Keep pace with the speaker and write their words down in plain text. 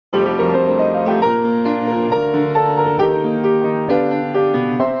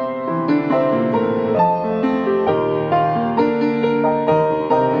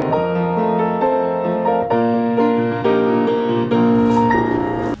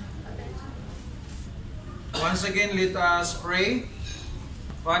Once again, let us pray.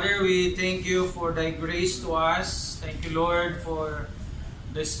 Father, we thank you for thy grace to us. Thank you, Lord, for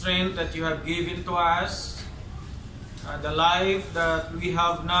the strength that you have given to us. The life that we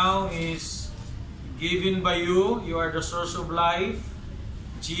have now is given by you. You are the source of life.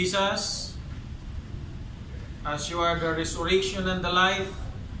 Jesus, as you are the resurrection and the life,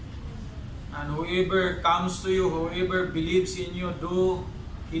 and whoever comes to you, whoever believes in you, though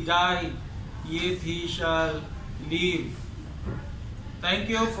he die, yet he shall live. Thank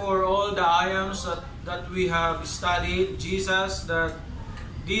you for all the items that we have studied, Jesus, that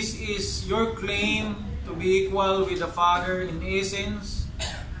this is your claim to be equal with the Father in essence.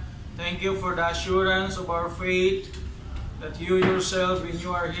 Thank you for the assurance of our faith that you yourself, when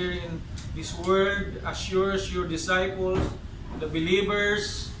you are here in this world, assures your disciples, the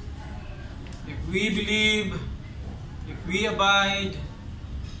believers, if we believe, if we abide,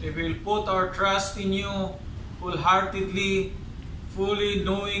 if we will put our trust in you wholeheartedly, fully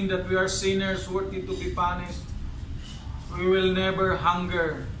knowing that we are sinners worthy to be punished, we will never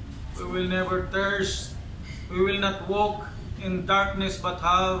hunger, we will never thirst, we will not walk in darkness but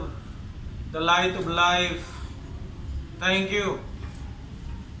have the light of life. Thank you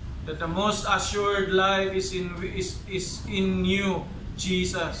that the most assured life is in you,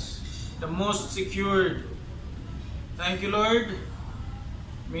 Jesus, the most secured. Thank you, Lord.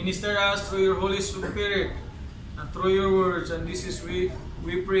 Minister us through your Holy Spirit and through your words, and this is we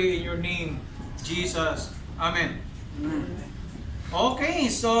pray in your name, Jesus. Amen. Okay,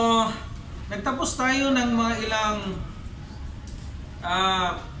 so nagtapos tayo ng mga ilang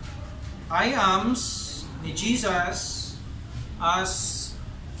I ams ni Jesus as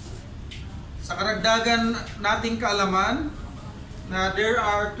sa karagdagan nating kaalaman na there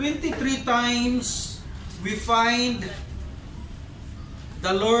are 23 times we find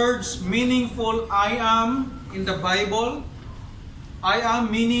the Lord's meaningful I am in the Bible. I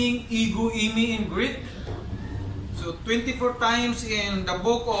am meaning ego eimi in Greek. So 24 times in the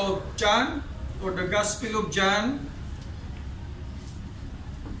book of John or the Gospel of John.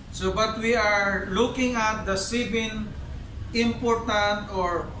 So but we are looking at the 7 important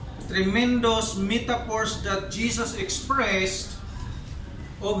or tremendous metaphors that Jesus expressed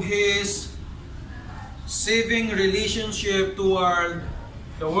of His saving relationship toward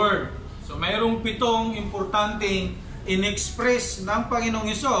the world. So mayroong 7 importanteng in-express ng Panginoong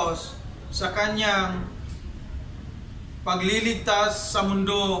Hesus sa kanyang pagliligtas sa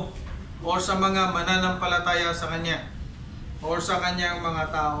mundo o sa mga mananampalataya sa kanya o sa kanyang mga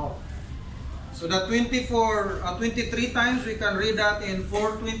tao. So the 23 times we can read that in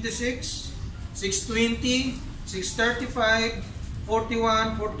 4:26, 6:20, 6:35,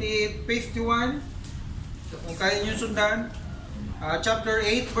 41, 48, 51. So kung kaya nyo sundan, chapter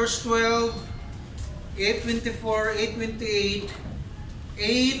 8 verse 12, 8:24, 8:28,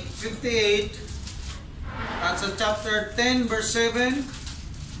 8:58, at sa chapter 10 verse 7,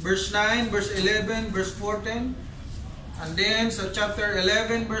 verse 9, verse 11, verse 14, and then sa chapter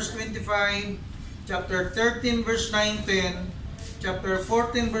 11 verse 25, chapter 13 verse 19, chapter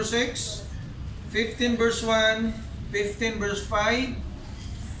 14 verse 6, 15 verse 1, 15 verse 5,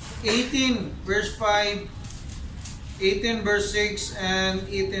 18 verse 5, 18 verse 6, and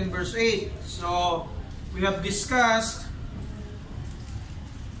 18 verse 8. So we have discussed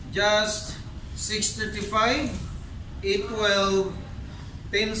just 6:35, 8:12,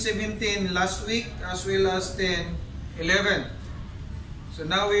 10:17 last week, as well as 10:11. So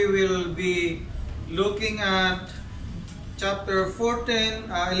now we will be looking at chapter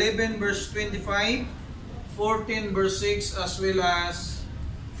 11 verse 25, 14 verse 6, as well as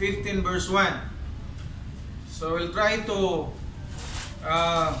 15 verse 1. So we'll try to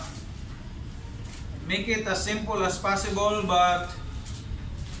make it as simple as possible, but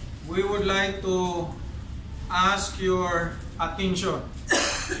we would like to ask your attention.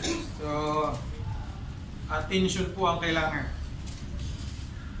 So attention po ang kailangan.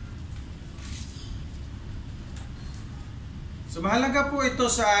 So mahalaga po ito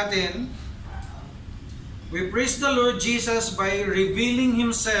sa atin. We praise the Lord Jesus by revealing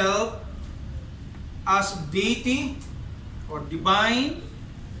Himself as deity or divine.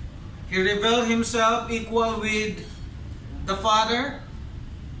 He revealed Himself equal with the Father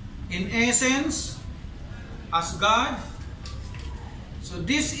in essence as God. So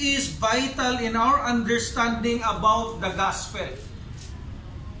this is vital in our understanding about the gospel.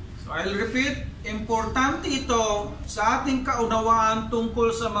 So I'll repeat, importante ito sa ating kaunawaan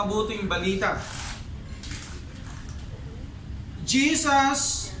tungkol sa mabuting balita.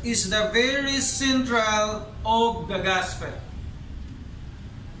 Jesus is the very central of the gospel.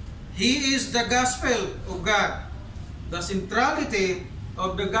 He is the gospel of God. The centrality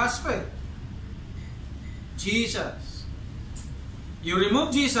of the gospel. Jesus. You remove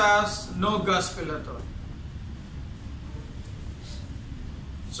Jesus, no gospel at all.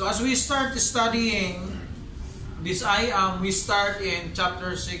 So as we start studying this I am, we start in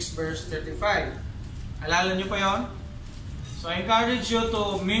chapter 6 verse 35. Alala nyo pa yon? So I encourage you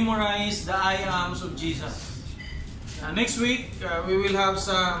to memorize the I ams of Jesus. Next week, we will have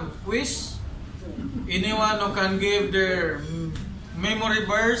some quiz. Anyone who can give their memory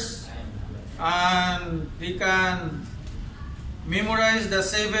verse and they can memorize the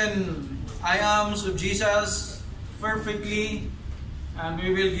 7 I ams of Jesus perfectly, and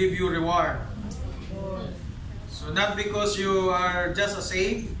we will give you reward. So not because you are just a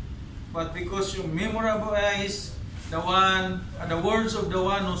saved, but because you memorize the words of the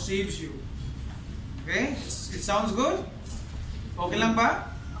one who saves you. Okay? It sounds good? Okay lang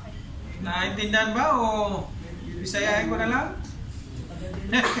ba? Naintindihan ba o bisayahin ko na lang?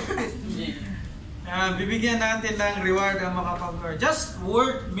 Bibigyan natin ng reward ang makapag-word. Just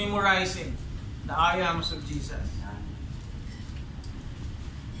word memorizing the I ams of Jesus.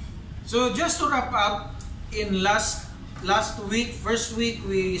 So just to wrap up, in last week, first week,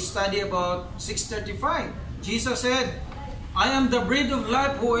 we studied about 6:35. Jesus said, I am the bread of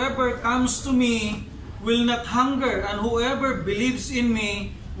life. Whoever comes to me will not hunger, and whoever believes in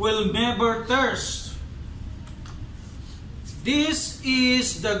me will never thirst. This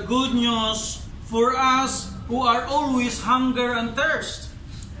is the good news for us who are always hunger and thirst.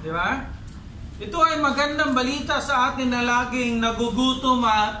 Di ba? Ito ay magandang balita sa atin na laging nagugutom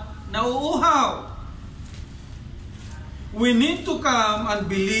at nauuhaw. We need to come and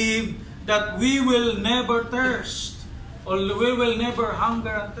believe that we will never thirst, or we will never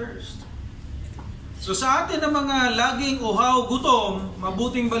hunger and thirst. So sa atin na mga laging uhaw, gutom,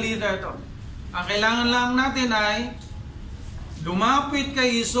 mabuting balita ito. Ang kailangan lang natin ay lumapit kay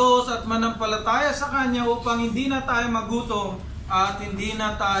Jesus at manampalataya sa Kanya upang hindi na tayo magutom at hindi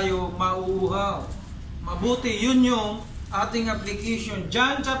na tayo mauuhaw. Mabuti, yun yung ating application.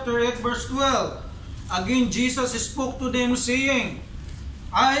 John chapter 8 verse 12. Again, Jesus spoke to them saying,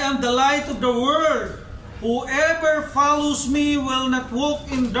 I am the light of the world. Whoever follows me will not walk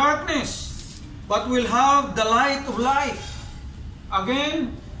in darkness, but will have the light of life.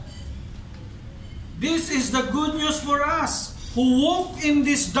 Again, this is the good news for us who walk in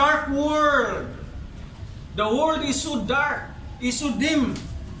this dark world. The world is so dark, is so dim.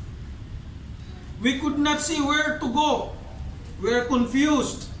 We could not see where to go. We are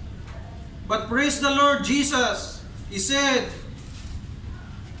confused. But praise the Lord Jesus. He said,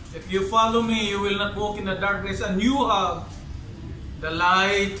 if you follow me, you will not walk in the darkness, and you have the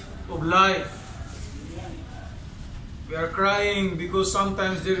light of life. We are crying because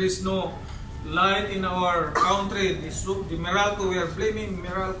sometimes there is no light in our country. The Meralco, we are blaming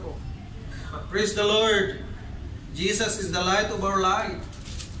Meralco. But praise the Lord, Jesus is the light of our life.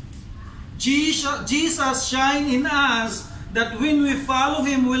 Jesus shine in us, that when we follow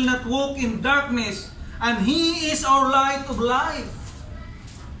Him, will not walk in darkness, and He is our light of life.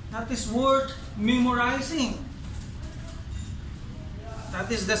 That is worth memorizing.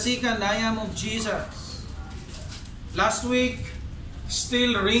 That is the second I am of Jesus. Last week,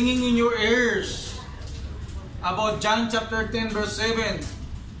 still ringing in your ears about John chapter 10 verse 7.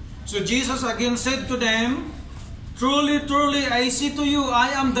 So Jesus again said to them, truly, truly, I say to you,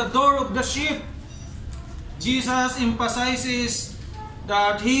 I am the door of the sheep. Jesus emphasizes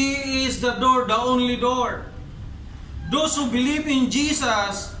that He is the door, the only door. Those who believe in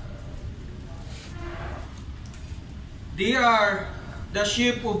Jesus, they are the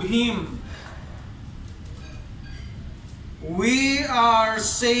sheep of Him. We are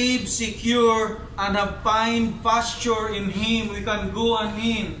saved, secure, and have find pasture in Him. We can go on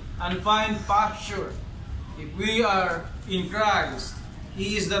in and find pasture if we are in Christ.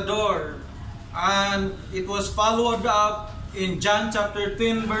 He is the door. And it was followed up in John chapter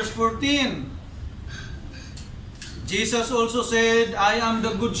 10 verse 14. Jesus also said, I am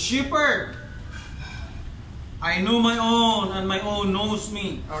the good shepherd. I know my own, and my own knows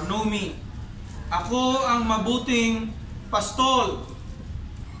me, or know me. Ako ang mabuting pastol.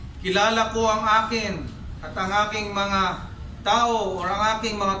 Kilala ko ang akin at ang aking mga tao, o ang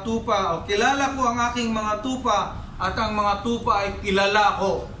aking mga tupa, o kilala ko ang aking mga tupa at ang mga tupa ay kilala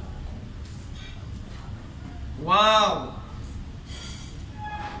ko. Wow!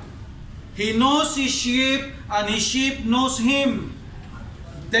 He knows His sheep, and His sheep knows Him.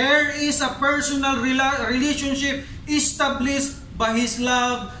 There is a personal relationship established by His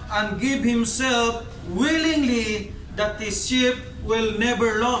love, and give Himself willingly, that His sheep will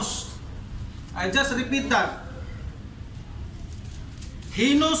never lost. I just repeat that.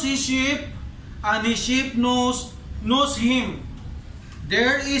 He knows his sheep, and his sheep knows him.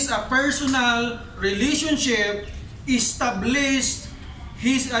 There is a personal relationship established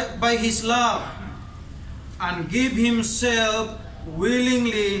by his love, and give himself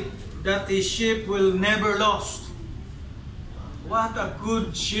willingly that his sheep will never lost. What a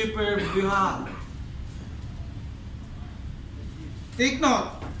good shepherd you have. Take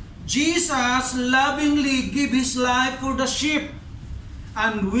note, Jesus lovingly gave his life for the sheep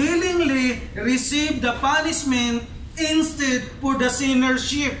and willingly received the punishment instead for the sinner's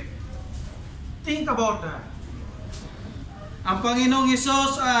sheep. Think about that. Ang Panginoong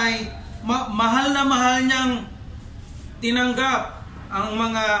Hesus ay mahal na mahal niyang tinanggap ang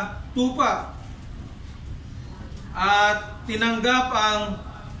mga tupa at tinanggap ang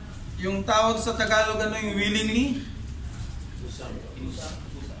yung tawag sa Tagalog ano yung willingly?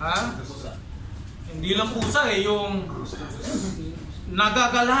 Ha? Hindi lang pusa yung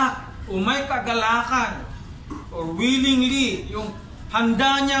nagagalak o may kagalakan or willingly yung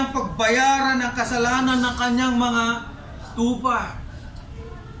handa niyang pagbayaran ng kasalanan ng kanyang mga tupa.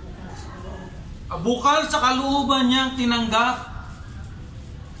 Bukal sa kalooban niyang tinanggap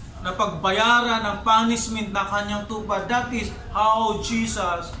na pagbayaran ng punishment na kanyang tupa. That is how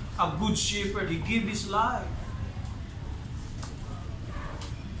Jesus, a good shepherd, He gave His life.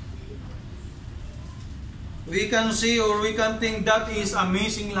 We can see or we can think that is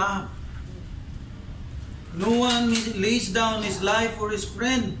amazing love. No one lays down his life for his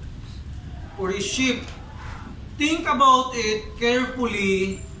friend, for his sheep. Think about it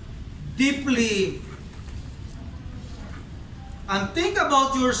carefully, deeply, and think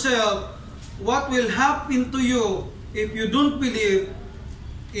about yourself, what will happen to you if you don't believe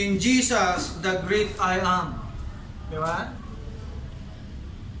in Jesus, the great I am. Diba?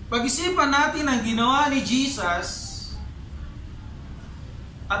 Pag-isipan natin ang ginawa ni Jesus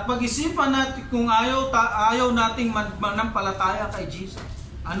at pag-isipan natin kung ayaw nating manampalataya kay Jesus.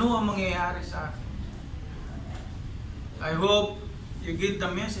 Ano ang mangyayari sa atin? I hope you get the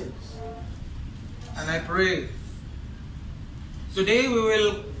message. And I pray. Today we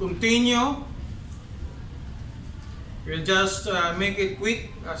will continue. We'll just make it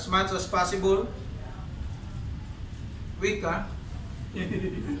quick as much as possible. Quick, huh?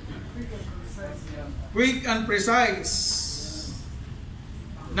 Quick and precise.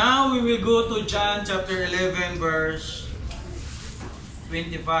 Now we will go to John chapter 11 verse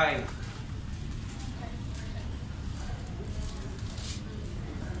 25.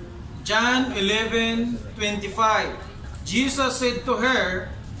 John 11:25. Jesus said to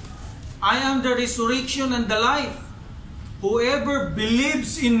her, I am the resurrection and the life. Whoever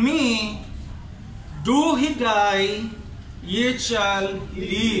believes in me, though he die, yet shall he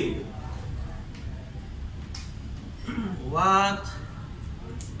live. What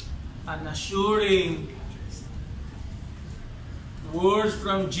an assuring words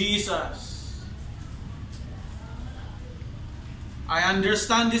from Jesus. I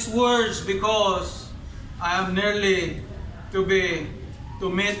understand these words because I am nearly to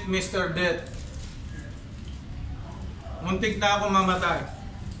meet Mr. Death. Muntik na ako mamatay.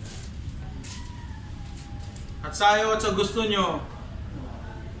 At sayo at sa gusto nyo,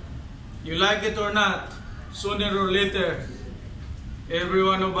 you like it or not, sooner or later, every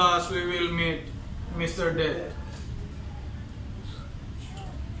one of us, we will meet Mr. Death.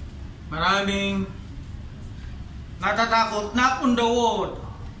 Maraming natatakot, knock on the wood.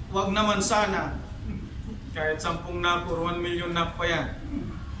 Wag naman sana. Kahit 10 knock or 1 million knock pa yan.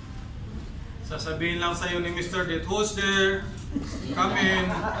 Sasabihin lang sa'yo ni Mr. Death, who's there? Come in.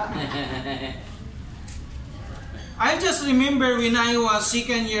 I just remember when I was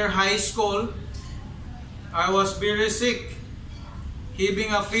second year high school, I was very sick,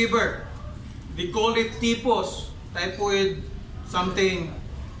 having a fever. They call it typhus, typhoid something,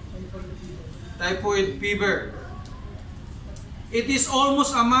 typhoid fever. It is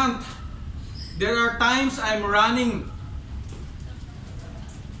almost a month. There are times I'm running.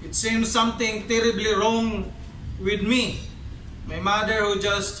 It seems something terribly wrong with me. My mother, who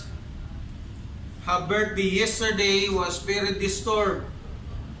just her birthday yesterday, was very disturbed,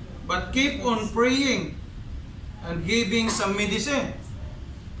 but keep on praying and giving some medicine.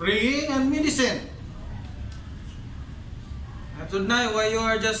 Praying and medicine. I told Nay, why you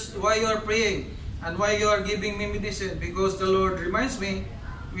are praying and why you are giving me medicine? Because the Lord reminds me,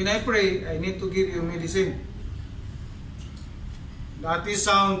 when I pray, I need to give you medicine. That is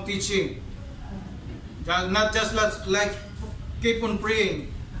sound teaching. Not just like keep on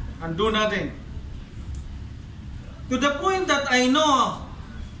praying and do nothing. To the point that I know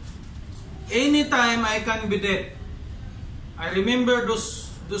anytime I can be dead. I remember those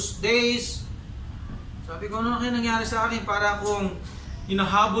days. Sabi ko, ano kaya nangyari sa akin? Para akong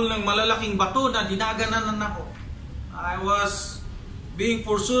hinahabol ng malalaking bato na dinaganan ako. I was being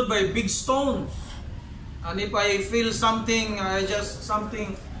pursued by big stones. And if I feel something,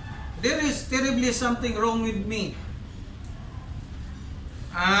 there is terribly something wrong with me.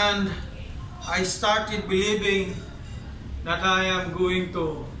 And I started believing that I am going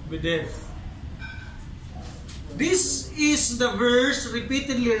to be dead. This is the verse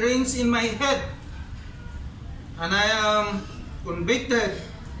repeatedly rings in my head. And I am convicted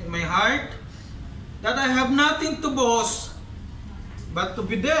in my heart that I have nothing to boast but to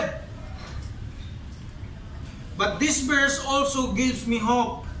be dead. But this verse also gives me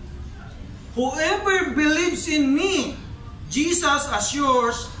hope. Whoever believes in me, Jesus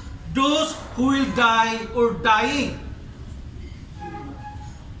assures those who will die or dying.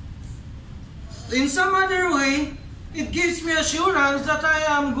 In some other way, it gives me assurance that I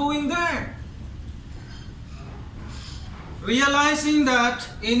am going there. Realizing that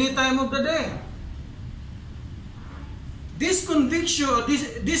any time of the day. This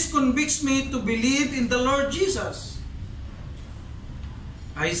convicts me to believe in the Lord Jesus.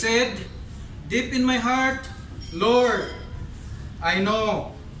 I said, deep in my heart, Lord, I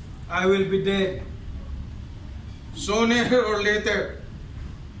know I will be dead. Sooner or later.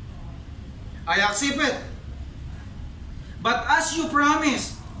 I accept it. But as you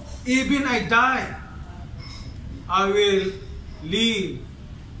promised, even I die, I will live.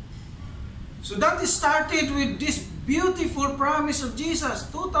 So that started with this beautiful promise of Jesus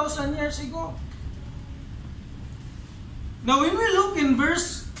 2,000 years ago. Now when we look in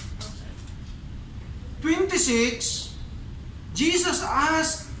verse 26, Jesus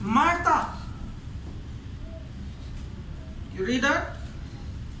asked Martha. You read that?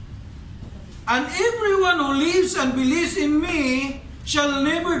 And everyone who lives and believes in me shall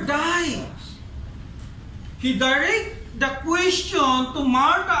never die. He directed the question to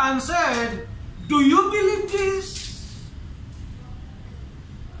Martha and said, do you believe this?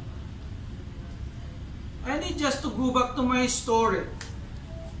 I need just to go back to my story.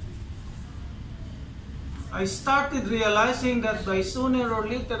 I started realizing that by sooner or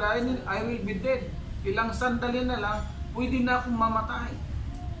later, I will be dead. Ilang sandali na lang, pwede na akong mamatay.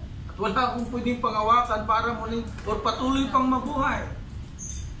 At wala akong pwedeng pangawakan para muling or patuloy pang mabuhay.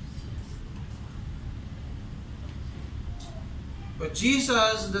 But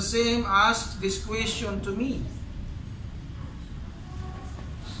Jesus, the same, asked this question to me.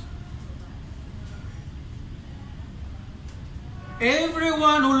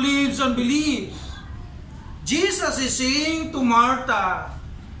 Everyone who lives and believes. Jesus is saying to Martha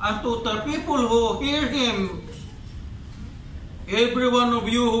and to the people who hear Him, every one of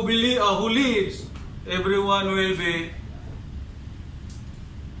you who lives, everyone will be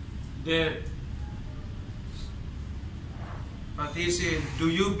dead. But He said, do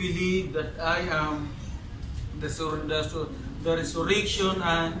you believe that I am the resurrection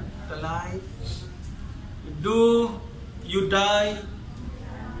and the life? Do you die,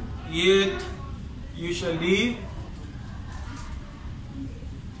 yet you shall live?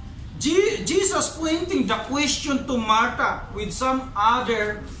 Jesus pointing the question to Martha with some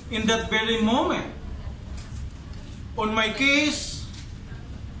other in that very moment. On my case,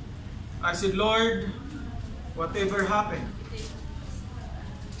 I said, Lord, whatever happened,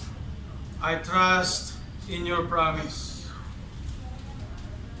 I trust in your promise.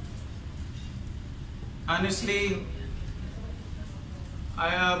 Honestly, I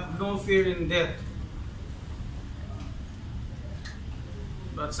have no fear in death.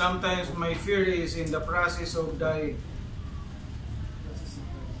 But sometimes my fear is in the process of dying.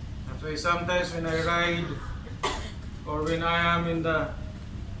 That's why sometimes when I ride or when I am in the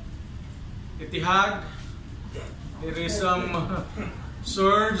Etihad, there is some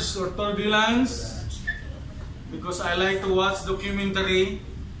surge or turbulence. Because I like to watch documentary,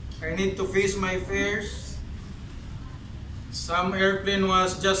 I need to face my fears. Some airplane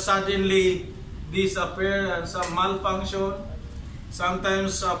was just suddenly disappear and some malfunction.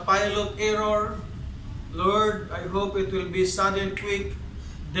 Sometimes a pilot error. Lord, I hope it will be sudden, quick,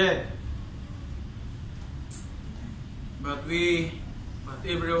 dead. But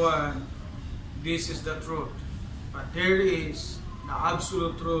everyone, this is the truth. But there is the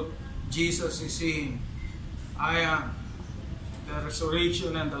absolute truth. Jesus is saying, I am the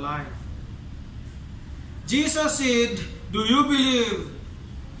resurrection and the life. Jesus said, do you believe?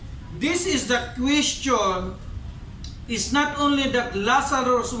 This is the question. It's not only that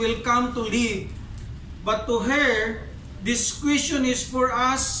Lazarus will come to live, but to her, this question is for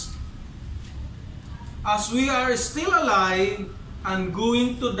us as we are still alive and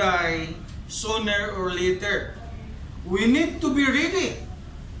going to die sooner or later. We need to be ready.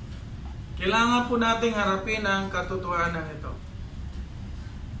 Kailangan po nating harapin ang katotohanan ito.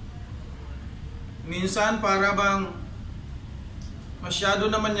 Minsan para bang masyado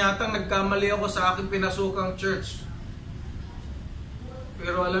naman yatang nagkamali ako sa aking pinasukang church.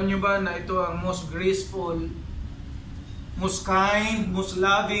 Pero alam nyo ba na ito ang most graceful, most kind, most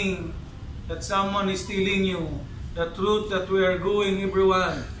loving, that someone is telling you the truth that we are going,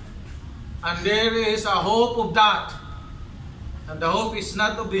 everyone. And there is a hope of that. And the hope is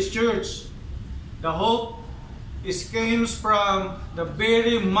not of this church. The hope comes from the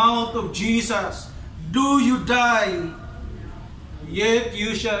very mouth of Jesus. Do you die, yet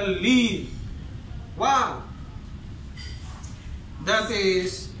you shall live. Wow! That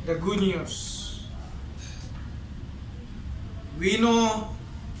is the good news. We know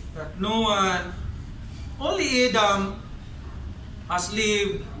that no one, only Adam has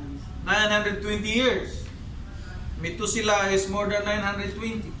lived 920 years. Methuselah is more than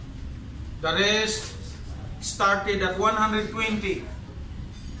 920. The rest started at 120.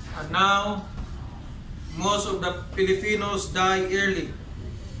 And now, most of the Filipinos die early.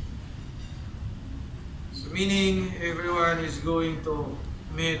 So meaning, everyone is going to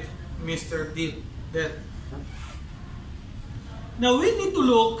meet Mr. Death. Now, we need to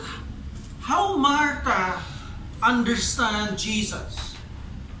look how Martha understand Jesus.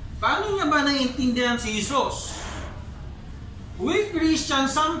 Paano niya ba naiintindihan si Jesus? We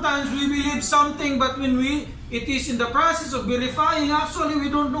Christians, sometimes we believe something, but when it is in the process of verifying, actually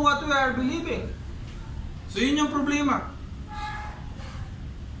we don't know what we are believing. So yun yung problema.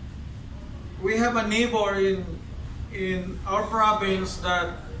 We have a neighbor in our province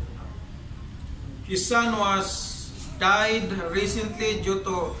that his son died recently due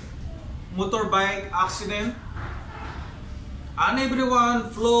to motorbike accident. And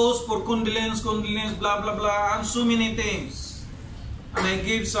everyone flows for condolence, blah, blah, blah, and so many things. And I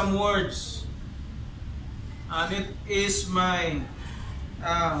gave some words. And it is my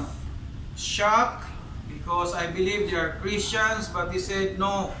shock, because I believe they are Christians, but he said,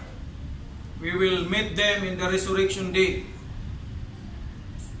 no, we will meet them in the resurrection day.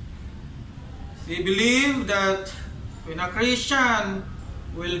 They believe that when a Christian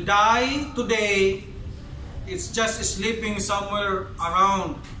will die today, it's just sleeping somewhere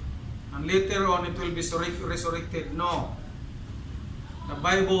around, and later on it will be resurrected. No. The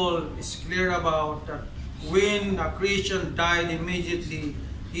Bible is clear about that when a Christian died immediately,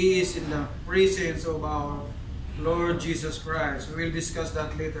 he is in the presence of our Lord Jesus Christ. We will discuss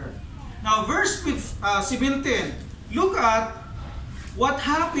that later. Now, verse 17, look at what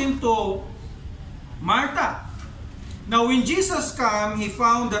happened to Martha. Now, when Jesus came, he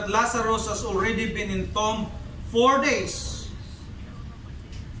found that Lazarus has already been entombed 4 days.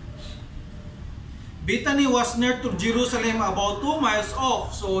 Bethany was near to Jerusalem, about 2 miles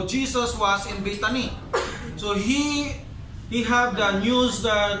off. So Jesus was in Bethany. So he had the news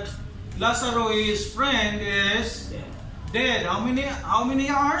that Lazarus' friend is dead. How many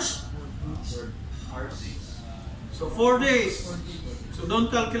hours? So 4 days. So don't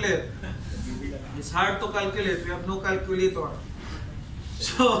calculate. It's hard to calculate. We have no calculator.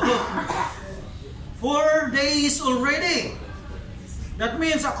 So 4 days already. That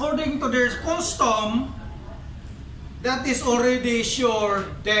means according to their custom, that is already sure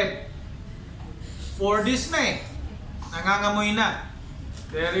dead. For this night, nangangamoy na.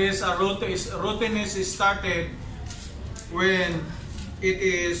 There is a rottenness started when it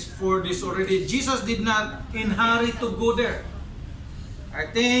is for this already. Jesus did not in hurry to go there.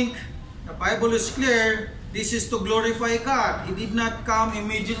 I think the Bible is clear. This is to glorify God. He did not come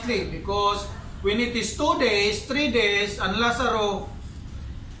immediately, because when it is 2 days, 3 days, and Lazaro,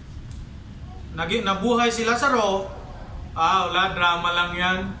 nabuhay si Lazaro, wala, drama lang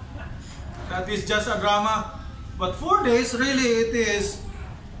yan. That is just a drama. But 4 days, really, it is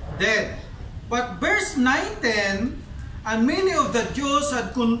dead. But verse 9-10, and many of the Jews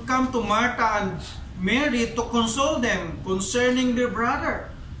had come to Martha and Mary to console them concerning their brother.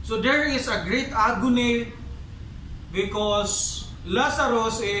 So there is a great agony because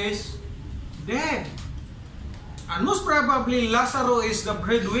Lazarus is dead. And most probably Lazarus is the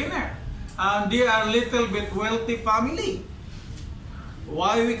breadwinner. And they are little bit wealthy family.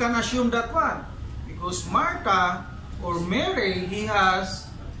 Why we can assume that one? Because Martha or Mary, he has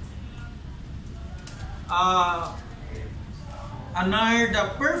hired a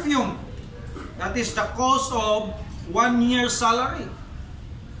perfume. That is the cost of 1 year's salary.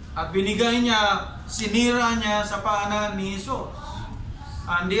 At binigay niya, sinira niya sa paanan ni Jesus.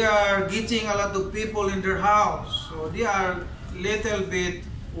 and they are getting a lot of people in their house. So they are little bit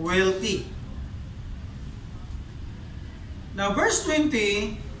wealthy. Now verse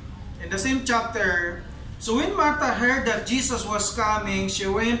 20, in the same chapter, so when Martha heard that Jesus was coming, she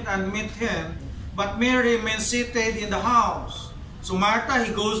went and met him, but Mary remained seated in the house. So Martha,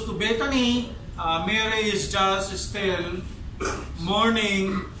 he goes to Bethany. Mary is just still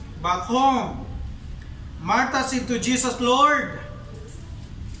mourning back home. Martha said to Jesus, Lord,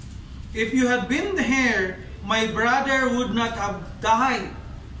 if you had been here, my brother would not have died.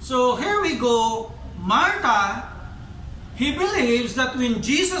 So here we go. Martha, he believes that when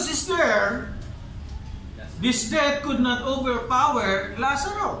Jesus is there, this death could not overpower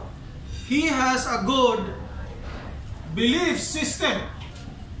Lazarus. He has a good belief system.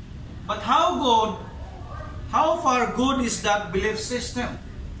 But how far good is that belief system?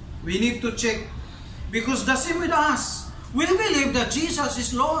 We need to check. Because the same with us. We believe that Jesus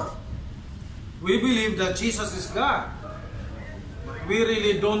is Lord. We believe that Jesus is God. But we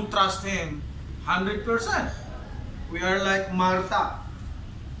really don't trust Him 100%. We are like Martha.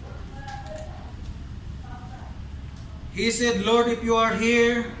 He said, Lord, if you are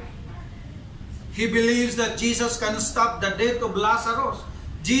here, he believes that Jesus can stop the death of Lazarus.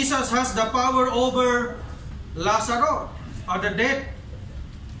 Jesus has the power over Lazarus, or the death.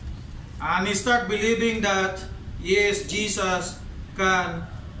 And he start believing that, yes, Jesus can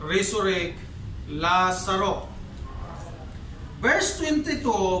resurrect Lazarus. Verse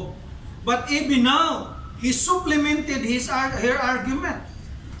 22, but even now, he supplemented her argument.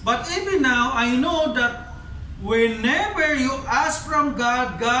 But even now, I know that whenever you ask from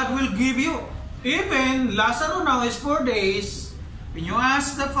God, God will give you. Even Lazarus now is 4 days. When you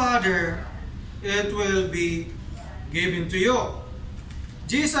ask the Father, it will be given to you.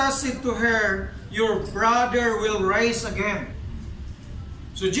 Jesus said to her, your brother will rise again.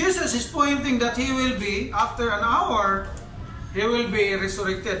 So Jesus is pointing that he will be, after an hour, he will be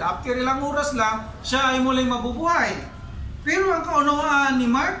resurrected. After ilang oras lang, siya ay muling mabubuhay. Pero ang kaunawaan ni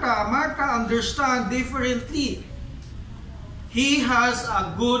Martha understand differently. He has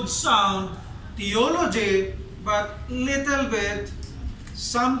a good sound theology, but little bit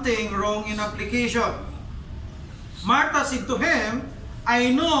something wrong in application. Martha said to him,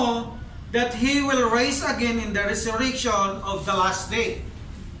 I know that he will rise again in the resurrection of the last day.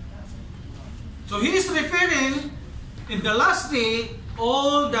 So he is referring in the last day,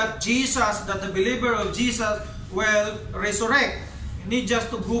 all that Jesus, that the believer of Jesus will resurrect. You need just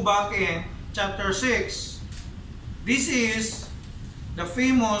to go back in chapter 6. This is the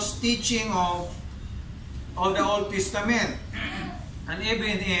famous teaching of the Old Testament. And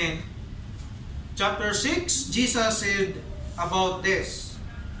even in chapter 6, Jesus said about this.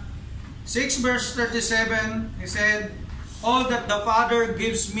 6 verse 37, he said, all that the Father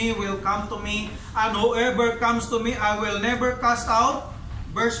gives me will come to me, and whoever comes to me I will never cast out.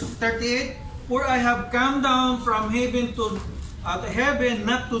 Verse 38, for I have come down from heaven to heaven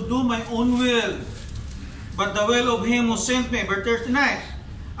not to do my own will, but the will of him who sent me. Verse 39,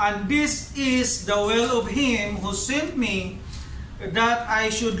 and this is the will of him who sent me, that I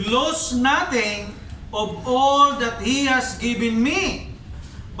should lose nothing of all that he has given me,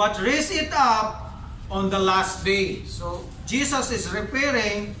 but raise it up on the last day. So Jesus is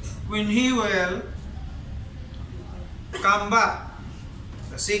referring when he will come back,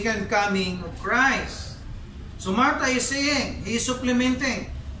 the second coming of Christ. So Martha is saying, he is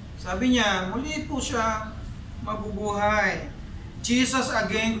supplementing. Sabi niya, muli po siya mabubuhay. Jesus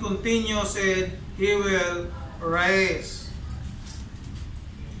again continues, said, he will rise.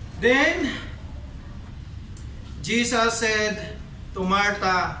 Then, Jesus said to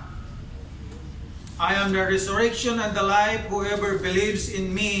Martha, I am the resurrection and the life. Whoever believes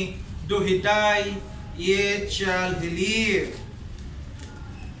in me, though he die, yet shall he live.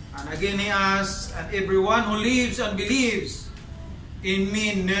 And again he asks, and everyone who lives and believes in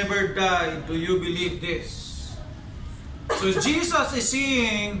me never die. Do you believe this? So Jesus is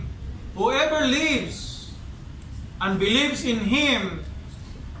saying, whoever lives and believes in him,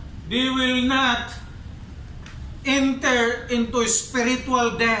 they will not enter into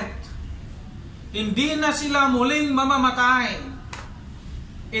spiritual death. Hindi na sila muling mamamatay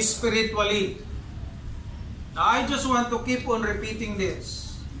spiritually. Now, I just want to keep on repeating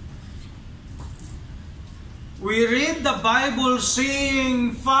this. We read the Bible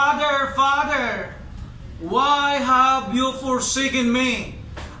saying, Father, Father, why have you forsaken me?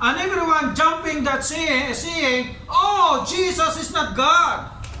 And everyone jumping that saying, oh, Jesus is not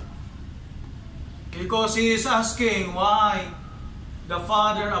God. Because he is asking why the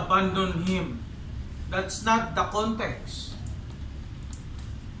Father abandoned him. That's not the context.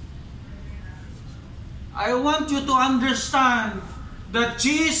 I want you to understand that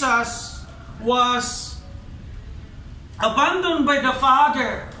Jesus was abandoned by the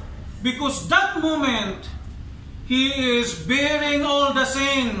Father because that moment He is bearing all the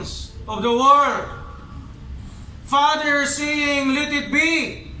sins of the world. Father saying, let it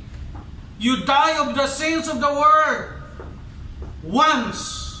be. You die of the sins of the world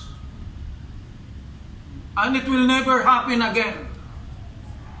once, and it will never happen again.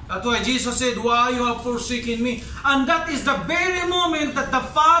 That's why Jesus said, why you have forsaken me? And that is the very moment that the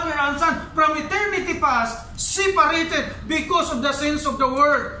Father and Son from eternity past separated because of the sins of the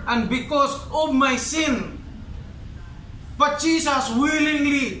world and because of my sin. But Jesus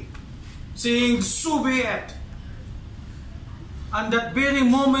willingly saying, so be it. And that very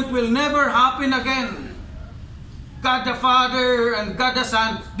moment will never happen again. God the Father and God the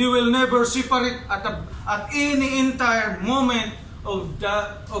Son, they will never separate at any entire moment of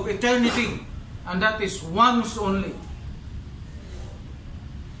eternity. And that is once only.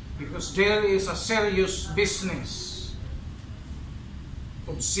 Because there is a serious business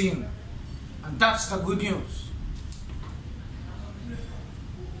of sin. And that's the good news.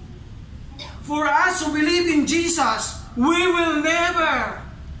 For us who believe in Jesus, we will never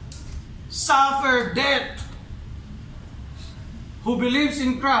suffer death. Who believes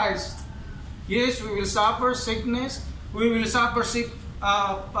in Christ, yes, we will suffer sickness, we will suffer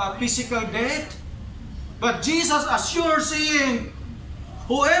physical death. But Jesus assures, saying,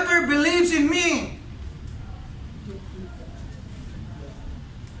 whoever believes in me,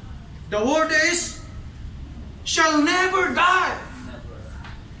 the word is, shall never die.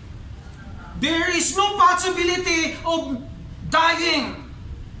 There is no possibility of dying.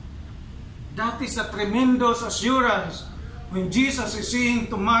 That is a tremendous assurance when Jesus is saying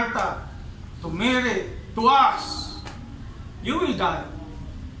to Martha, to Mary, to us, you will die.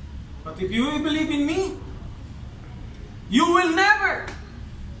 But if you will believe in me, you will never.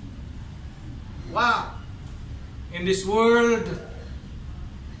 Wow. In this world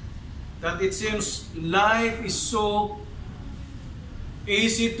that it seems life is so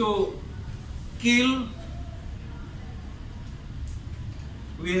easy to kill,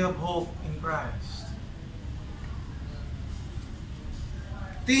 we have hope in Christ.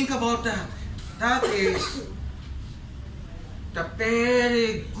 Think about that. That is the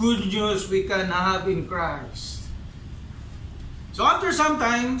very good news we can have in Christ. So after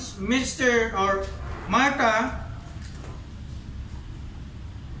sometimes, Martha,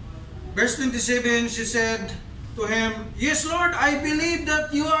 verse 27, she said to him, yes, Lord, I believe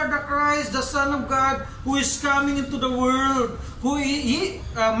that you are the Christ, the Son of God, who is coming into the world.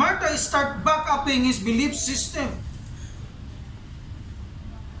 Martha start back upping his belief system.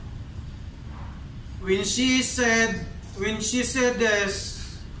 When she said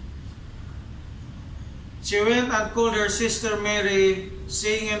this, she went and called her sister Mary,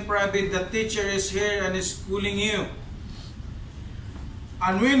 saying in private, the teacher is here and is calling you.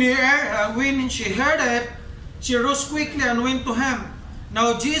 And when she heard it, she rose quickly and went to him.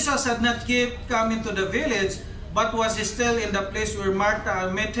 Now Jesus had not yet come into the village, but was still in the place where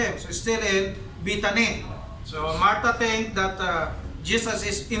Martha met him. So still in Bethany. So Martha thinks that Jesus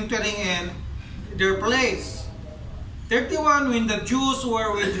is entering in their place. 31, when the Jews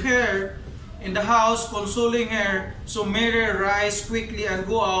were with her in the house consoling her, so Mary rise quickly and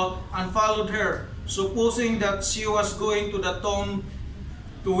go out and followed her, supposing that she was going to the tomb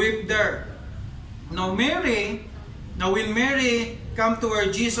to weep there. Now when Mary come to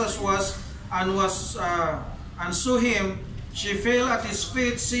where Jesus was and saw him, she fell at his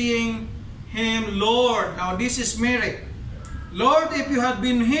feet, saying him, Lord. Now this is Mary. Lord, if you had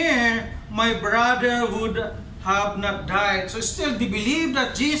been here, my brother would have not died. So still they believe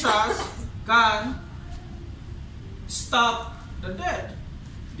that Jesus can stop the dead.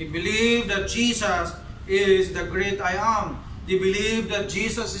 They believe that Jesus is the great I am. They believe that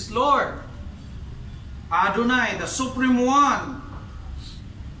Jesus is Lord. Adonai, the Supreme One.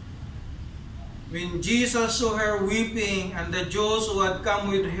 When Jesus saw her weeping, and the Jews who had come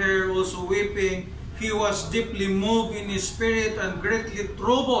with her also weeping, he was deeply moved in his spirit and greatly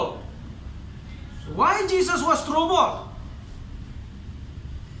troubled. So why Jesus was troubled?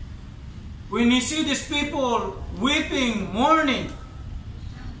 When he see these people weeping, mourning,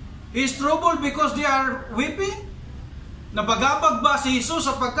 he is troubled because they are weeping? Nabagabag ba si Jesus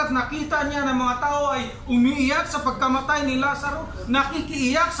sapagkat nakita niya ng mga tao ay umiiyak sa pagkamatay ni Lazaro?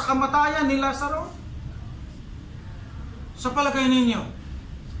 Nakikiiyak sa kamatayan ni Lazaro? Sa palagay ninyo?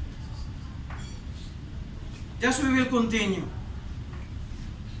 Just we will continue.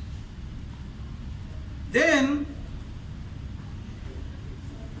 Then,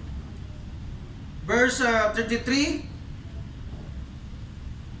 verse 33.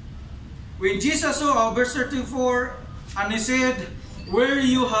 When Jesus saw, verse 34, and he said, "Where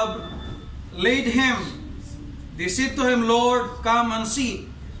you have laid him?" They said to him, "Lord, come and see."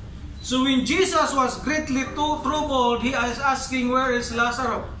 So when Jesus was greatly troubled, he is asking, "Where is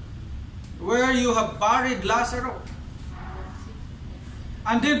Lazarus? Where you have buried Lazarus?"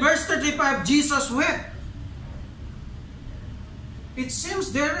 And then verse 35, Jesus wept. It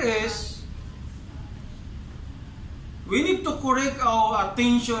seems we need to correct our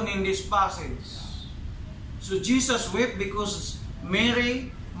attention in this passage. So Jesus wept because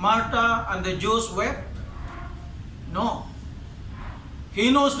Mary, Martha, and the Jews wept? No.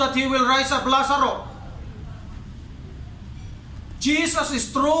 He knows that he will rise up Lazarus. Jesus is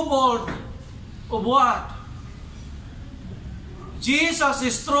troubled of what? Jesus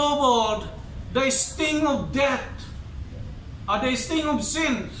is troubled. The sting of death, the sting of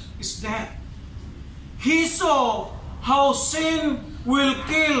sin is death. He saw how sin will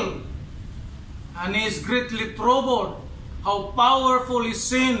kill, and he is greatly troubled how powerful is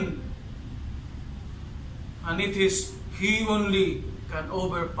sin, and it is he only can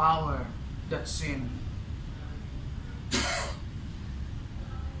overpower that sin.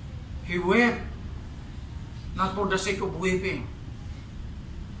 He wept, not for the sake of weeping.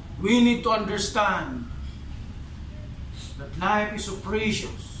 We need to understand that life is so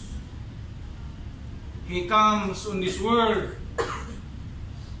precious. He comes on this world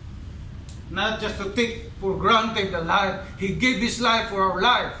not just to take for granted the life. He gave His life for our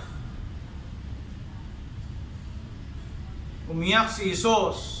life. Umiyak si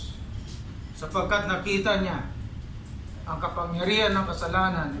Jesus sapagkat nakita niya ang kapangyarihan ng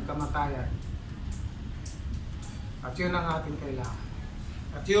kasalanan at kamatayan. At yun ang ating kailangan.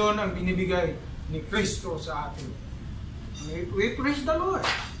 At yun ang binibigay ni Kristo sa atin. We praise the Lord.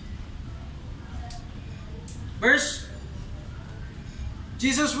 Verse,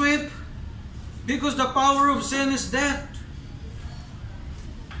 Jesus wept because the power of sin is death.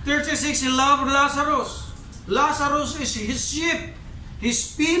 36, he loved Lazarus. Lazarus is his sheep,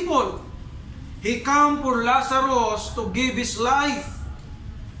 his people. He came for Lazarus to give his life.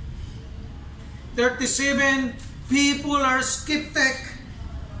 37, people are skeptic.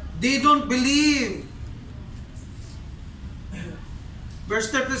 They don't believe. Verse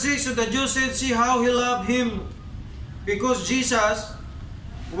 36, so the Jews said, "See how he loved him," because Jesus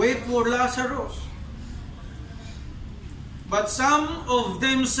wept for Lazarus. But some of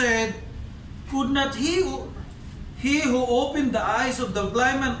them said, "Could not he who opened the eyes of the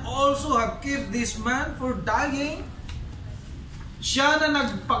blind man also have kept this man for dying?" Siya na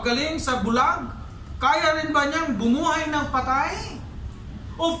nagpagaling sa bulag, kaya rin ba niyang bumuhay ng patay?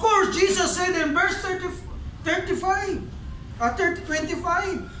 Of course, Jesus said in verse 25.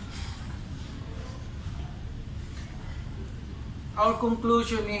 Our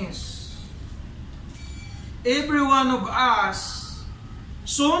conclusion is, every one of us,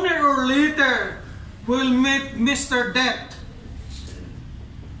 sooner or later, will meet Mr. Death.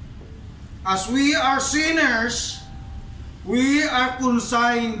 As we are sinners, we are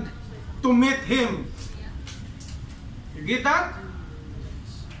consigned to meet Him. You get that?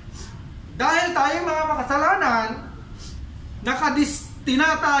 Dahil tayo mga makasalanan,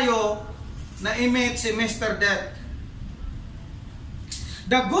 nakadestina tayo na i-meet si Mr. Death.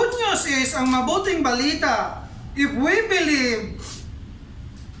 The good news is, ang mabuting balita, if we believe,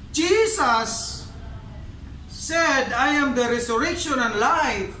 Jesus said, "I am the resurrection and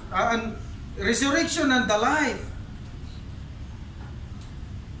life," and resurrection and the life.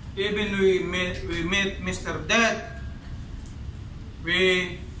 Even we meet Mr. Death,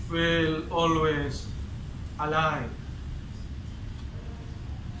 we will always alive.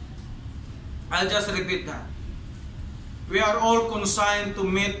 I'll just repeat that. We are all consigned to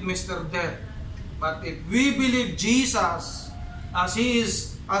meet Mr. Death. But if we believe Jesus, as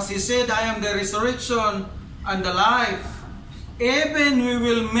He said, "I am the resurrection and the life," even we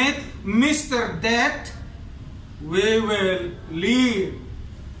will meet Mr. Death, we will live.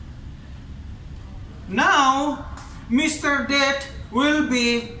 Now, Mr. Death will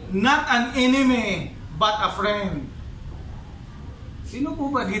be not an enemy, but a friend. Sino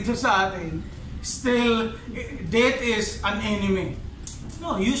po ba dito sa atin? Still, death is an enemy.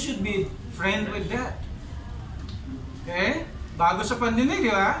 No, you should be friend with death. Okay? Bago sa pandinig, di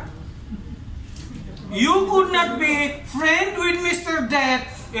ba? You could not be friend with Mr.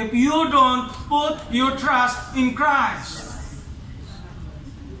 Death if you don't put your trust in Christ.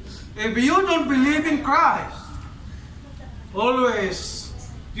 If you don't believe in Christ, always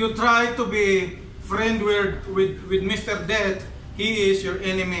you try to be friend with Mr. Death, he is your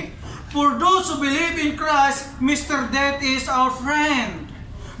enemy. For those who believe in Christ, Mr. Death is our friend.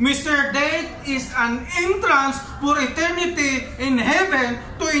 Mr. Death is an entrance for eternity in heaven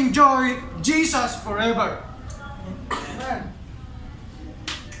to enjoy Jesus forever. Amen.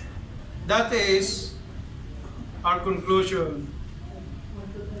 That is our conclusion.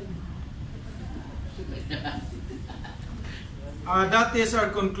 That is our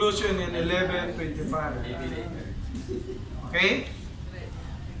conclusion in 11:25. Okay?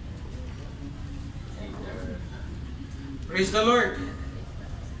 Praise the Lord.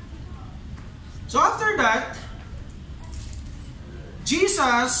 So after that,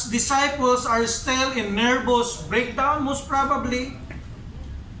 Jesus' disciples are still in nervous breakdown, most probably.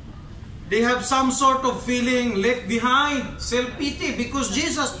 They have some sort of feeling left behind, self-pity, because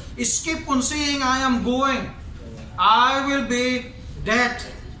Jesus is keep on saying, I am going. I will be dead.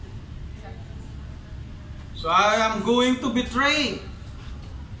 So I am going to betray.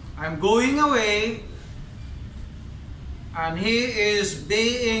 I'm going away. And he is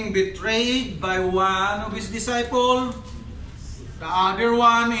being betrayed by one of his disciples. The other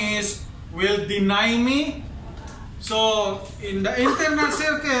one will deny me. So, in the internal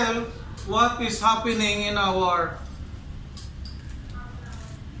circle, what is happening in our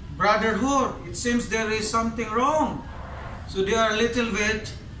brotherhood? It seems there is something wrong. So, they are a little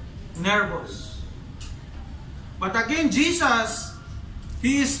bit nervous. But again, Jesus,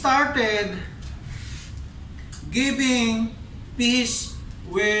 he started giving peace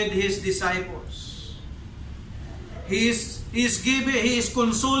with his disciples. He is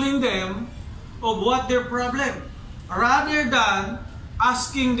consoling them of what their problem, rather than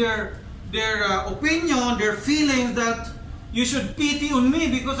asking their opinion, their feelings that you should pity on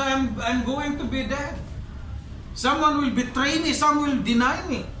me because I'm going to be dead. Someone will betray me, some will deny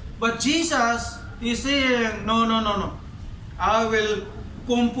me. But Jesus is saying, no. I will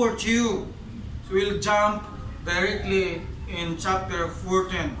comfort you. So we'll jump directly in chapter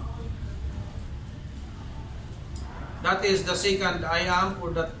 14. That is the second I am for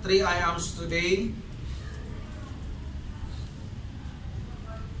the three I ams today.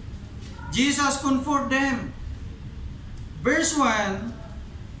 Jesus comfort them. Verse 1,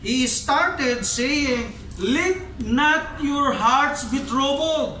 he started saying, let not your hearts be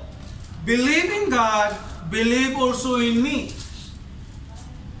troubled. Believe in God, believe also in me.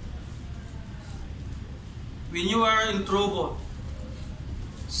 When you are in trouble,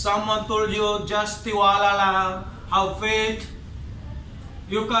 someone told you, just tiwala lang, have faith,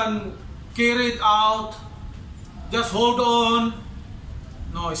 you can carry it out, just hold on.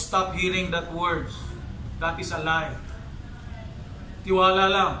 No, stop hearing that words. That is a lie. Tiwala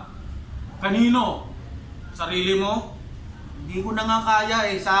lang. Kanino? Sarili mo? Hindi ko na nga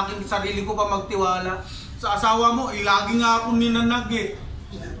kaya sa aking sarili ko pa magtiwala. Sa asawa mo, lagi nga akong ninanag eh.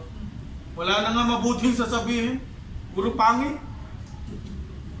 Wala na nga mabuting sasabihin. Puro pangit.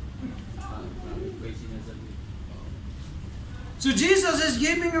 So Jesus is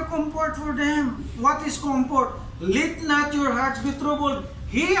giving a comfort for them. What is comfort? Let not your hearts be troubled.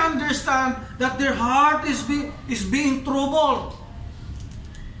 He understands that their heart is being troubled.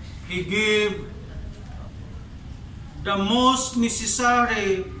 He gave the most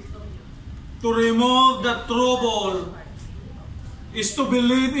necessary to remove the trouble is to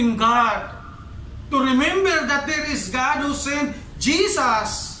believe in God. To remember that there is God who sent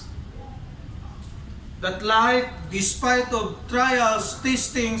Jesus. That life, despite of trials,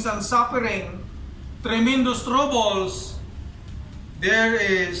 testings, and suffering, tremendous troubles, there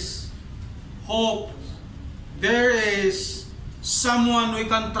is hope. There is someone we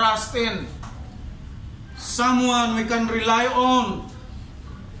can trust in. Someone we can rely on.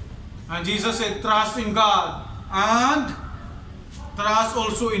 And Jesus said, trust in God and trust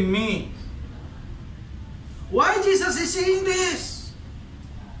also in me. Why Jesus is saying this?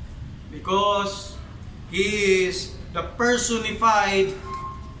 Because He is the personified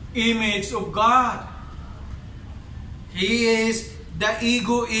image of God. He is the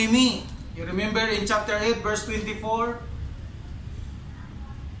ego eimi. You remember in chapter 8 verse 24?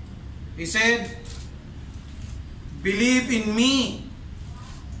 He said, believe in me.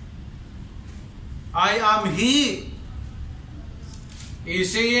 I am He. He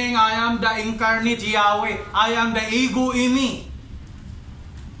is saying, I am the incarnate Yahweh. I am the ego eimi.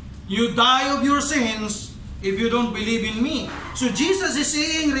 You die of your sins if you don't believe in me. So Jesus is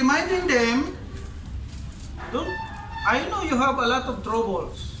saying, reminding them, I know you have a lot of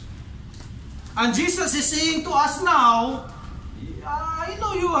troubles. And Jesus is saying to us now, I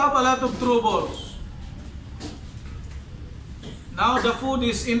know you have a lot of troubles. Now the food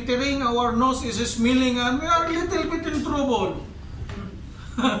is entering, our nose is smelling, and we are a little bit in trouble.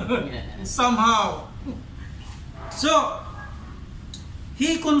 Somehow. So,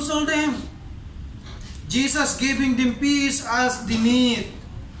 He consoled them. Jesus giving them peace as they need,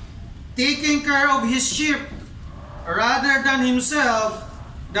 taking care of His sheep rather than Himself,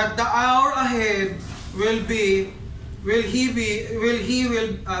 that the hour ahead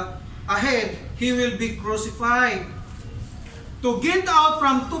He will be crucified. To get out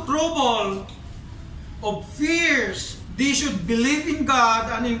from trouble of fears, they should believe in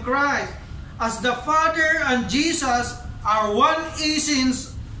God and in Christ, as the Father and Jesus are one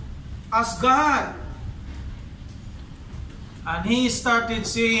essence as God. And He started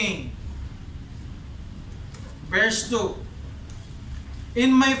saying, verse 2, "In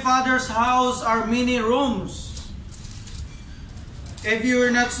my Father's house are many rooms. If you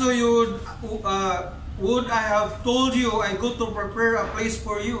were not so, would I have told you, I go to prepare a place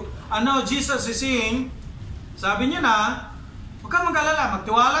for you." And now Jesus is saying, sabi niya na, huwag kang mag-alala,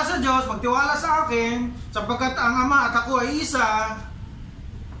 magtiwala sa Diyos, magtiwala sa akin, sapagkat ang Ama at ako ay isa.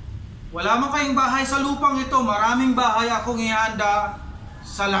 Wala man kayong bahay sa lupang ito, maraming bahay akong ihanda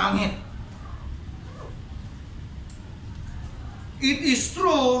sa langit. It is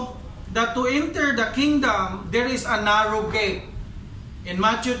true that to enter the kingdom, there is a narrow gate. In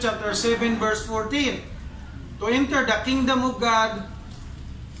Matthew chapter 7 verse 14, to enter the kingdom of God,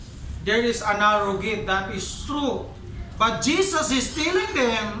 there is a narrow gate. That is true. But Jesus is telling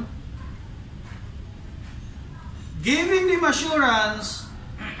them, giving them assurance,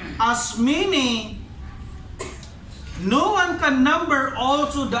 as many, no one can number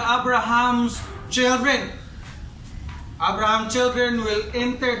also the Abraham's children. Abraham's children will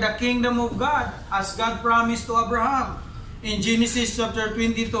enter the kingdom of God, as God promised to Abraham in Genesis chapter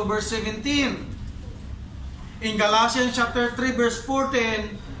 22 verse 17. In Galatians chapter 3 verse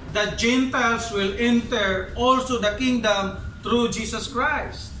 14, the Gentiles will enter also the kingdom through Jesus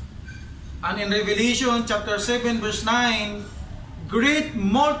Christ. And in Revelation chapter 7 verse 9, great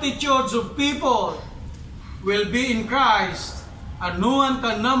multitudes of people will be in Christ, and no one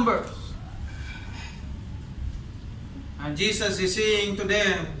can number. And Jesus is saying to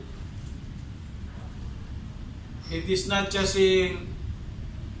them, it is not just saying,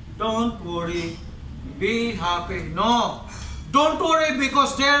 don't worry, be happy. No, don't worry,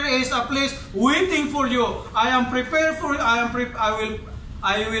 because there is a place waiting for you. I am prepared for you. I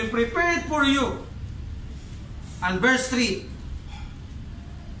will prepare it for you. And verse 3.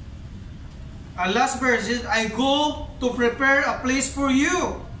 And last verse is, I go to prepare a place for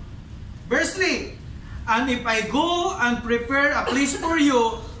you. Verse 3. And if I go and prepare a place for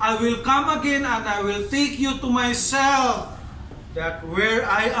you, I will come again and I will take you to myself, that where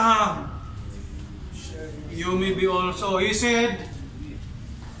I am, you may be also. He said,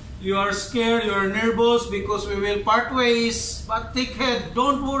 you are scared, you are nervous because we will part ways, but take heed,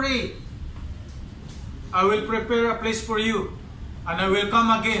 don't worry. I will prepare a place for you and I will come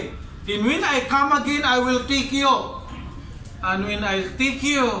again. Then when I come again, I will take you. And when I take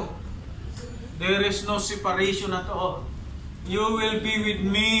you, there is no separation at all. You will be with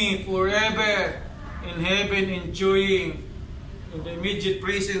me forever in heaven, enjoying in the immediate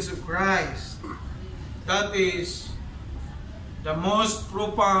presence of Christ. That is the most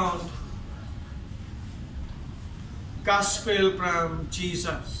profound gospel from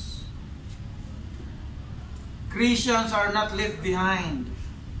Jesus. Christians are not left behind.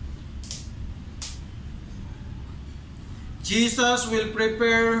 Jesus will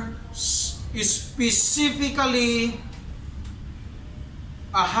prepare specifically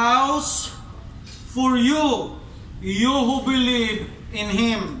a house for you, you who believe in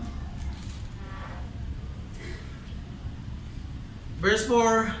Him. Verse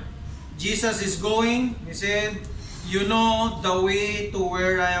 4, Jesus is going. He said, you know the way to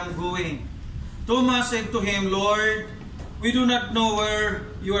where I am going. Thomas said to Him, Lord, we do not know where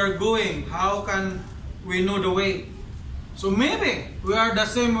you are going. How can we know the way? So maybe we are the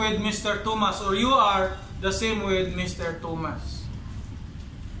same with Mr. Thomas, or you are the same with Mr. Thomas.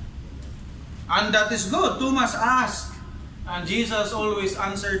 And that is good. Thomas asked, and Jesus always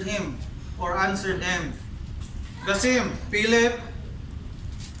answered him, or answered them. The same, Philip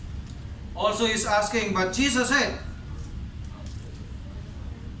also is asking, but Jesus said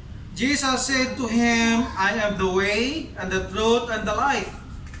to him, I am the way and the truth and the life.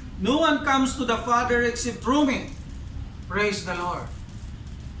 No one comes to the Father except through me. Praise the Lord.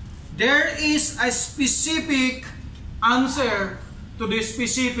 There is a specific answer to the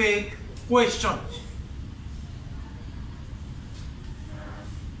specific question.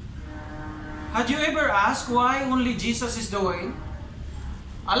 Had you ever asked why only Jesus is the way?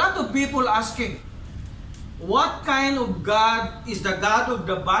 A lot of people asking, what kind of God is the God of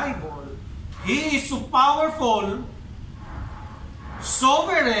the Bible? He is so powerful,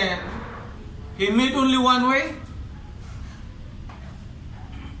 sovereign. He made only one way.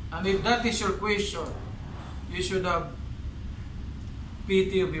 And if that is your question, you should have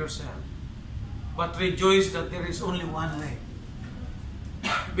pity of yourself. But rejoice that there is only one way.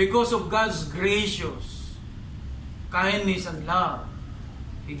 Because of God's gracious kindness and love,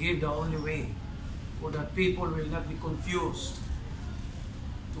 He gave the only way, so that people will not be confused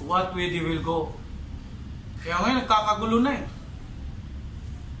to what way they will go. Kaya ngayon, nagkakagulo na eh.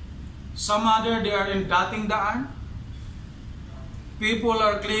 Some other, they are in dating daan. People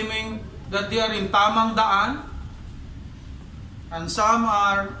are claiming that they are in tamang daan. And some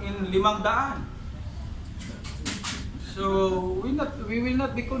are in limang daan. So, we will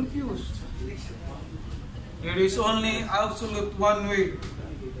not be confused. There is only absolute one way.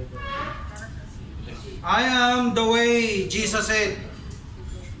 I am the way, Jesus said.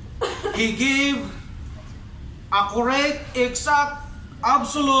 He gave a correct, exact,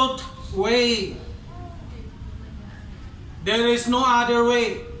 absolute way. There is no other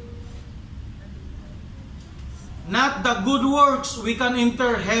way. Not the good works we can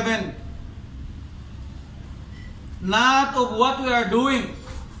enter heaven. Not of what we are doing.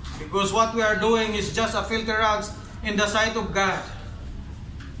 Because what we are doing is just a filthy rags in the sight of God.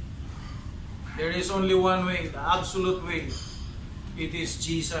 There is only one way, the absolute way. It is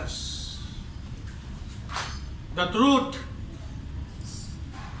Jesus. The truth.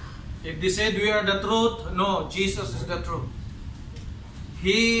 If they said we are the truth, no, Jesus is the truth.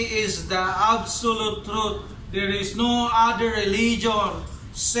 He is the absolute truth. There is no other religion,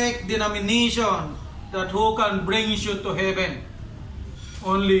 sect, denomination that who can bring you to heaven.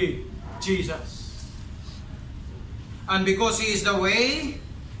 Only Jesus. And because He is the way,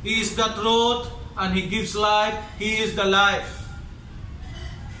 He is the truth, and He gives life, He is the life.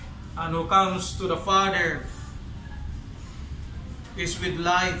 And who comes to the Father is with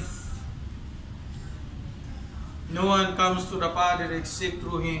life. No one comes to the Father except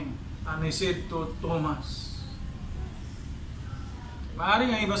through Him. And He said to Thomas.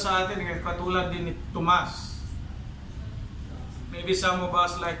 Maaaring ang iba sa atin, katulad din ni Thomas. Maybe some of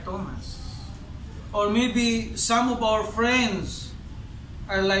us like Thomas. Or maybe some of our friends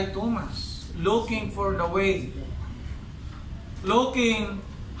are like Thomas, looking for the way. Looking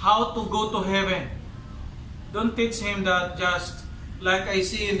how to go to heaven. Don't teach him that just like I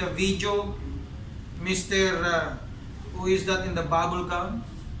see in the video, Mr. Who is that in the bubble gum?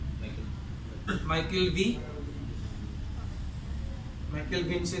 Michael V. Michael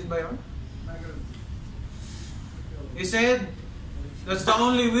Vincent ba yun? He said, that's the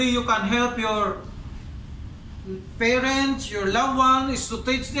only way you can help your parents, your loved one, is to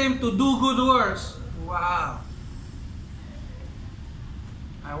teach them to do good works. Wow.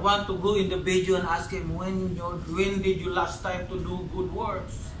 I want to go in the video and ask him, when did you last time to do good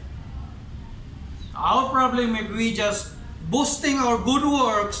works? Our problem if we just boosting our good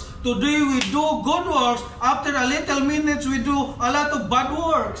works, today we do good works, after a little minutes we do a lot of bad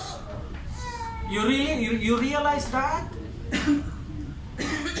works. You realize that?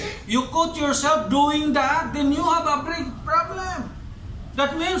 You caught yourself doing that, then you have a big problem.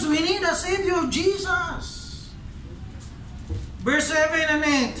 That means we need a Savior, Jesus. Verse 7 and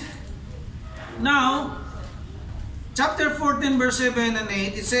 8. Now, chapter 14, verse 7 and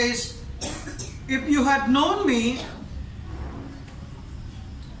 8, it says, if you had known me,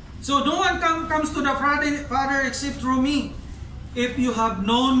 so no one comes to the Father except through me. If you have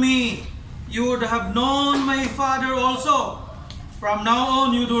known me, you would have known my Father also. From now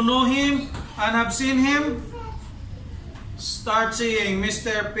on, you do know Him and have seen Him. Start saying,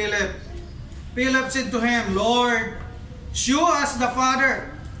 Mr. Philip. Philip said to Him, Lord, show us the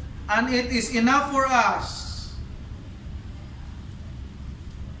Father, and it is enough for us.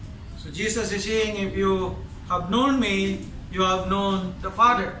 So Jesus is saying, if you have known me, you have known the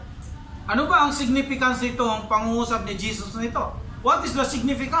Father. Ano ba ang significance nito, ang pangungusap ni Jesus nito? What is the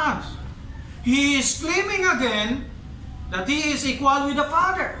significance? He is claiming again that He is equal with the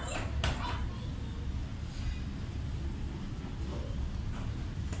Father.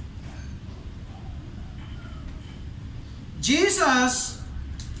 Jesus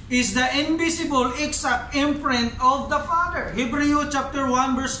is the invisible exact imprint of the Father. Hebrew chapter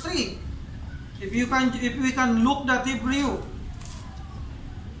 1 verse 3. If we can look that Hebrew.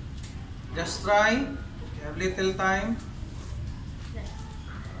 Just try. You have little time.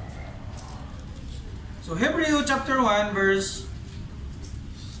 So Hebrew chapter 1 verse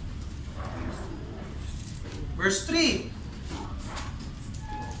 3.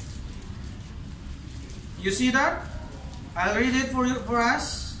 You see that? I'll read it for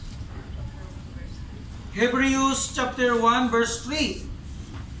us. Hebrews chapter 1 verse 3.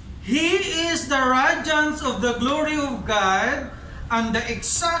 He is the radiance of the glory of God and the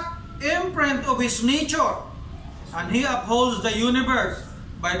exact imprint of His nature. And He upholds the universe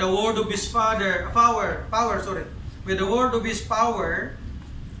by the word of His power. By the word of His power.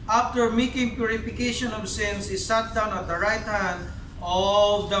 After making purification of sins, He sat down at the right hand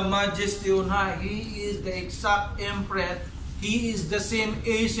of the Majesty on high. He is the exact imprint. He is the same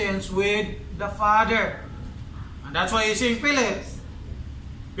essence with the Father. And that's why He's saying, Philip.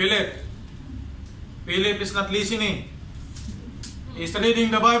 Philip is not listening. He's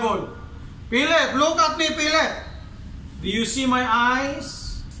reading the Bible. Philip, look at me, Philip. Do you see my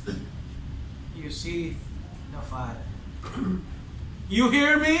eyes? You see the Father. You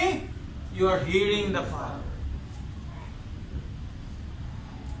hear me? You are hearing the Father.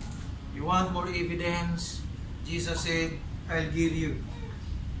 You want more evidence? Jesus said, I'll give you.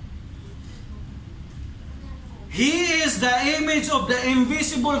 He is the image of the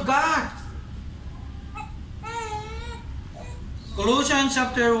invisible God. Colossians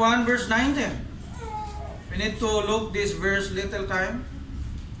chapter 1 verse 19. We need to look this verse little time.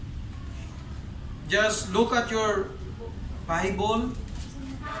 Just look at your Bible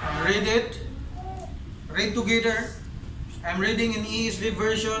and read it. Read together. I'm reading in ESV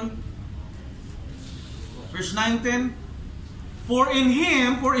version. Verse 19. For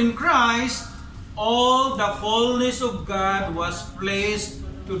in Christ, all the fullness of God was placed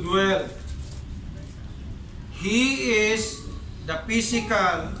to dwell. He is the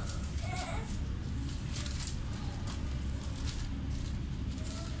physical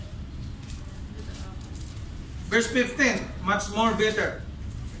verse 15, much more better.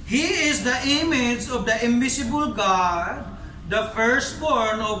 He is the image of the invisible God, the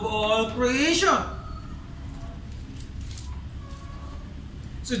firstborn of all creation.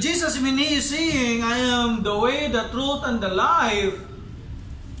 So Jesus, when He is saying, I am the way, the truth, and the life,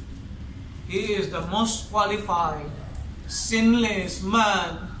 He is the most qualified, sinless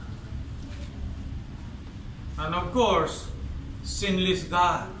man. And of course, sinless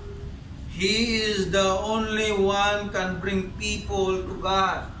God. He is the only one can bring people to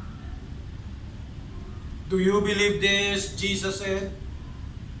God. Do you believe this? Jesus said.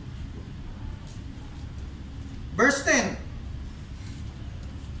 Verse 10.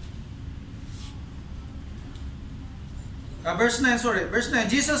 Verse 9.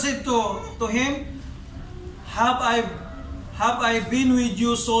 Jesus said to him, Have I been with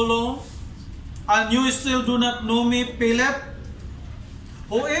you so long, and you still do not know me, Philip?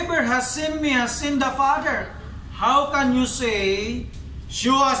 Whoever has seen me has seen the Father. How can you say,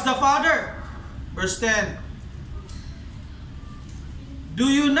 show us the Father? Verse 10. Do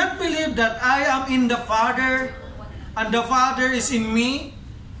you not believe that I am in the Father, and the Father is in me?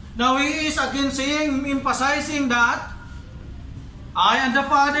 Now He is again saying, emphasizing that I and the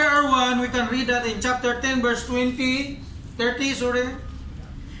Father are one. We can read that in chapter 10 verse 30.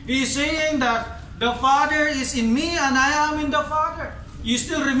 He is saying that the Father is in me and I am in the Father. You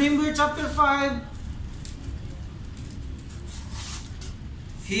still remember chapter 5?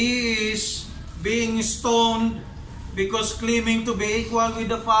 He is being stoned because claiming to be equal with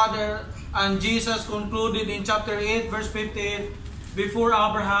the Father. And Jesus concluded in chapter 8 verse 58, before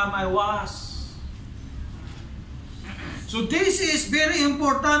Abraham I was. So this is very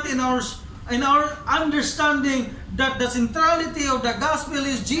important in our understanding that the centrality of the gospel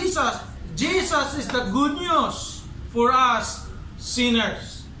is Jesus. Jesus is the good news for us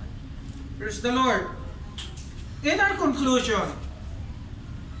sinners. Praise the Lord. In our conclusion,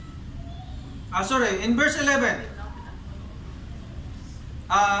 in verse 11,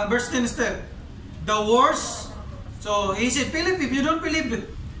 verse 10 still, the words, so he said, Philip, if you don't believe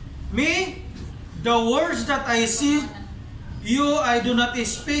me, the words that I see you, I do not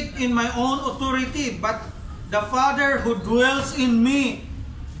speak in my own authority, but the Father who dwells in me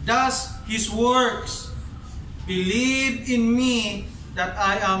does His works. Believe in me that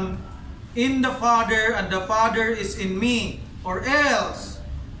I am in the Father and the Father is in me, or else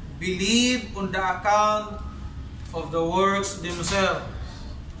believe on the account of the works themselves.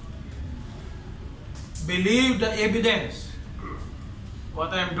 Believe the evidence. What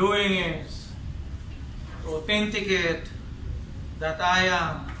I'm doing is to authenticate that I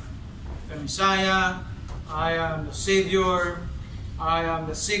am the Messiah, I am the Savior, I am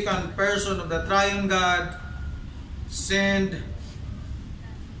the second person of the Triune God, sent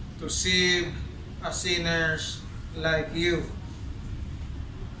to save us sinners like you.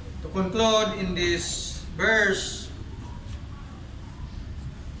 To conclude in this verse,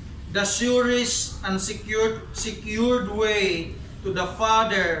 the surest and secured way to the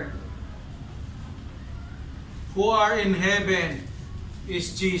Father who are in heaven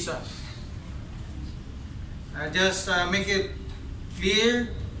is Jesus. Just make it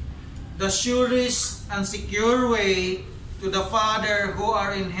clear. The surest and secure way to the Father who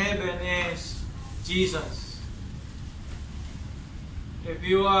are in heaven is Jesus. If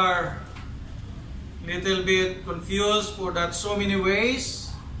you are a little bit confused for that so many ways,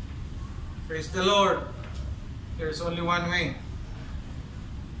 praise the Lord. There's only one way.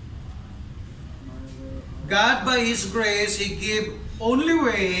 God, by His grace, He gave only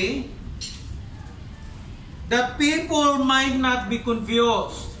way that people might not be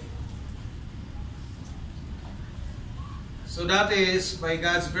confused. So that is by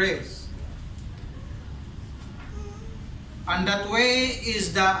God's grace. And that way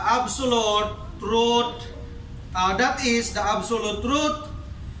is the absolute truth. That is the absolute truth,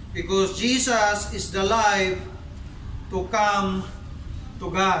 because Jesus is the life to come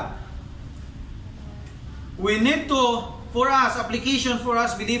to God. We need to, for us, application for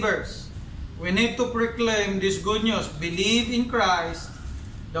us believers, we need to proclaim this good news. Believe in Christ,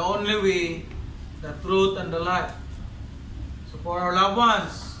 the only way, the truth, and the life. So for our loved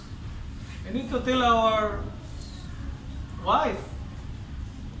ones, we need to tell our wife,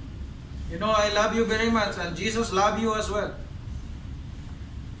 you know, I love you very much, and Jesus loves you as well.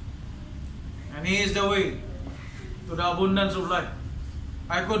 And He is the way to the abundance of life.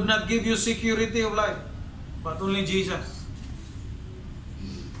 I could not give you security of life, but only Jesus.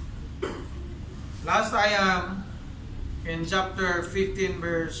 Last I am in chapter 15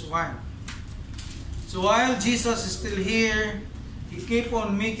 verse 1. So while Jesus is still here, He keep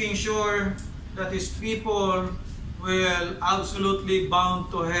on making sure that His people will absolutely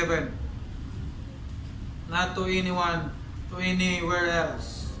bound to heaven, not to anyone, to anywhere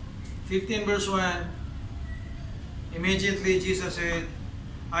else. 15 verse 1, immediately Jesus said,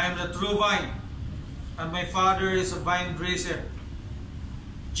 I am the true vine, and my Father is a vine dresser.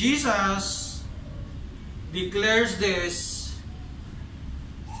 Jesus declares this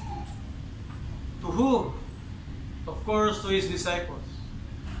to who? Of course, to His disciples.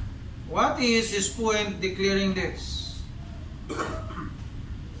 What is His point declaring this?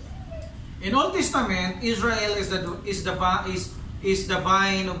 In Old Testament, Israel is the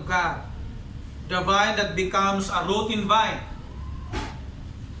vine of God, the vine that becomes a rooting vine.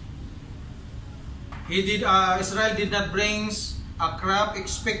 Israel did not bring a crop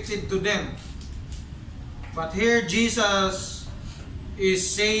expected to them. But here Jesus is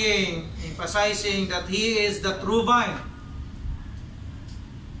saying, emphasizing that He is the true vine.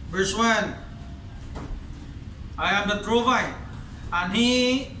 Verse 1, I am the true vine. And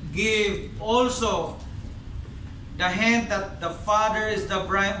He gave also the hint that the Father is the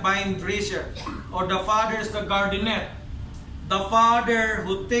vine dresser, or the Father is the gardener. The Father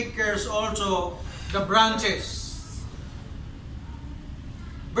who takes care also the branches.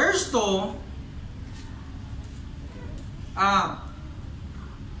 Verse 2,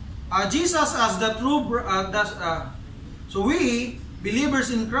 Jesus as the true, so we,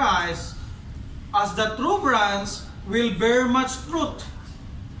 believers in Christ, as the true branch, will bear much fruit.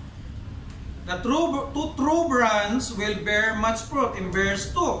 The true branch will bear much fruit. In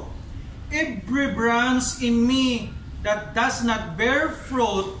verse 2, every branch in me that does not bear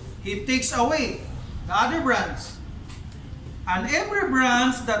fruit, He takes away the other branch. And every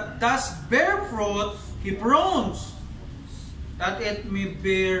branch that does bear fruit, He prunes, that it may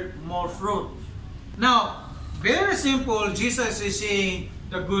bear more fruit. Now, very simple, Jesus is saying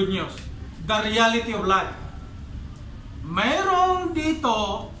the good news, the reality of life. Mayroong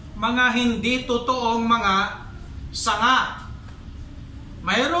dito mga hindi totoong mga sanga.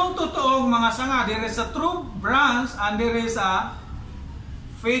 Mayroong totoong mga sanga. There is a true branch and there is a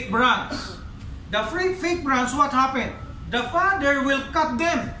fake branch. The fake branch, what happened? The Father will cut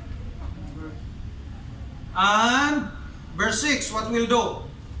them. And verse 6, what will do?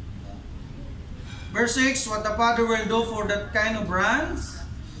 Verse 6, what the Father will do for that kind of branch?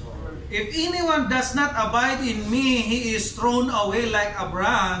 If anyone does not abide in me, he is thrown away like a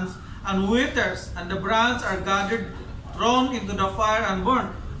branch and withers, and the branch are gathered, thrown into the fire and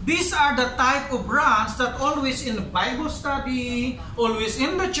burned. These are the type of branch that always in the Bible study, always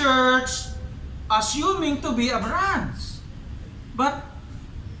in the church, assuming to be a branch. But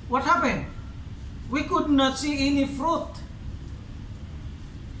what happened? We could not see any fruit,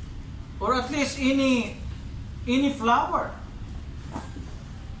 or at least any flower.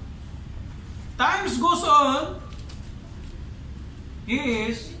 Times goes on, he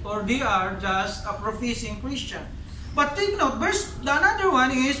is or they are just a professing Christian. But take note, the another one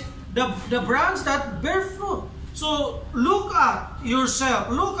is the branch that bear fruit. So look at yourself,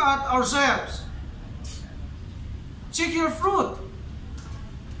 look at ourselves. Check your fruit.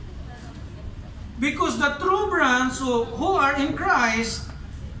 Because the true branch who are in Christ,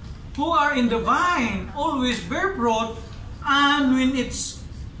 who are in the vine, always bear fruit, and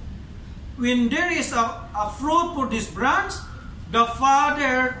when there is a fruit for this branch, the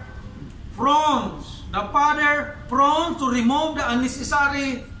Father prone to remove the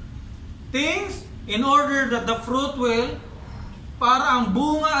unnecessary things in order that the fruit will, para ang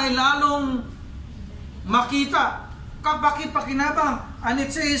bunga ay lalong makita, kapakipakinabang. And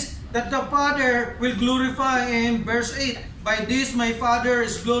it says that the Father will glorify in verse 8. By this my Father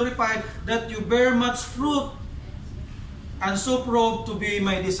is glorified, that you bear much fruit, and so prove to be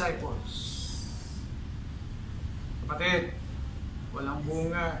my disciples. Kapatid, walang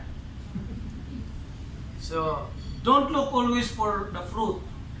bunga. So, don't look always for the fruit.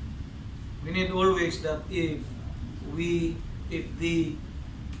 We need always that if they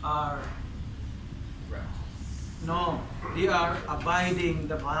are they are abiding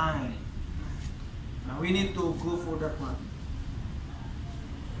the vine. We need to go for that one.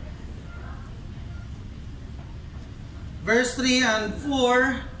 Verse 3 and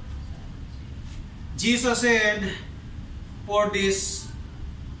 4, Jesus said, for this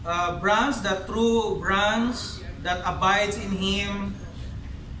branch, the true branch that abides in Him,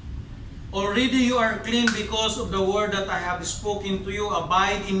 already you are clean because of the word that I have spoken to you.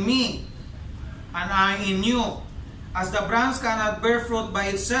 Abide in me, and I in you. As the branch cannot bear fruit by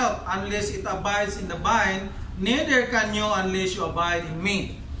itself unless it abides in the vine, neither can you unless you abide in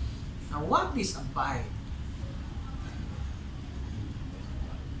me. Now, what is abide?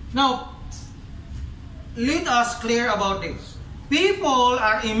 Now, let us clear about this. People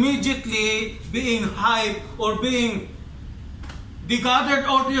are immediately being hyped or being gathered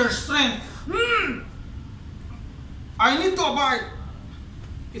out to your strength. I need to abide.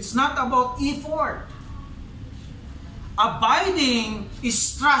 It's not about effort. Abiding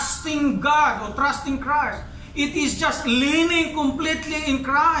is trusting God or trusting Christ. It is just leaning completely in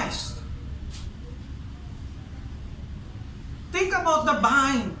Christ. Think about the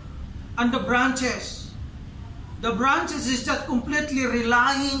vine and the branches. The branches is just completely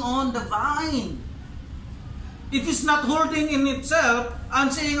relying on the vine. It is not holding in itself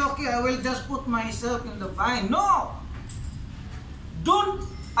and saying, okay, I will just put myself in the vine. No! Don't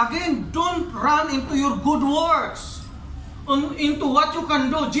run into your good works, into what you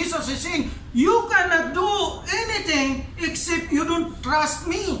can do. Jesus is saying, you cannot do anything except you don't trust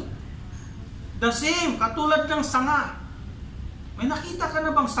me. The same, katulad ng sanga. May nakita ka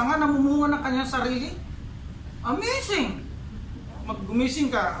na bang sanga na mumunga ng kanyang sarili? Amazing!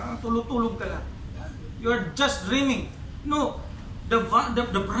 Gumising ka, tulog-tulog ka lang. You are just dreaming. No, the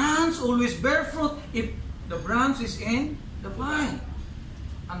branch always bear fruit if the branch is in the vine.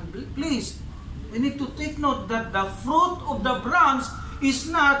 And please, we need to take note that the fruit of the branch is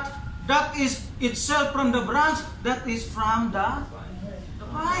not that is itself from the branch, that is from the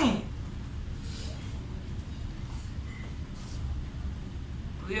vine.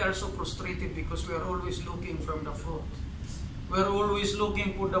 We are so frustrated because we are always looking from the fruit. We are always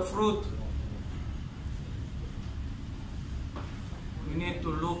looking for the fruit. We need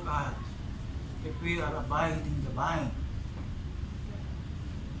to look at if we are abiding the vine.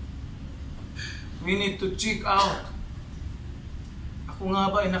 We need to check out. Ako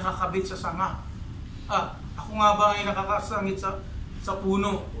nga ba ay nakakabit sa sanga? Ako nga ba ay nakakasangit sa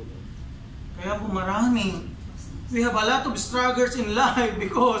puno? Kaya po maraming, we have a lot of struggles in life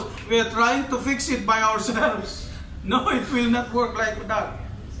because we are trying to fix it by ourselves. No, it will not work like that.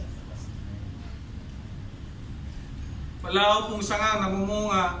 Wala pong sanga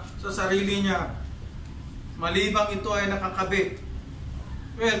namumunga sa sarili niya, malibang ito ay nakakabit.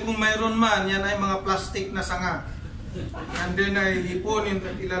 Well, kung mayroon man, yan ay mga plastic na sanga. And then ay ipunin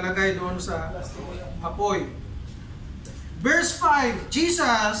at ilalagay doon sa apoy. Verse 5,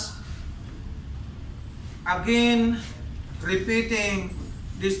 Jesus again repeating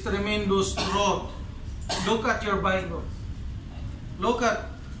this tremendous truth. Look at your Bible. Look at,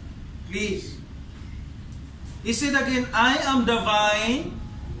 please. He said again, I am the vine,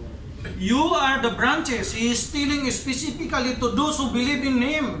 you are the branches. He is telling specifically to those who believe in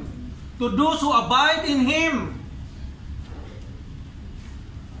Him, to those who abide in Him.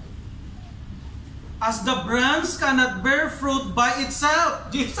 As the branch cannot bear fruit by itself,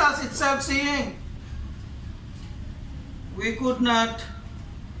 Jesus itself saying, we could not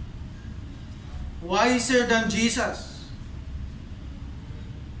wiser than Jesus.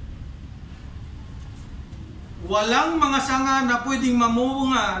 walang mga sanga na pwedeng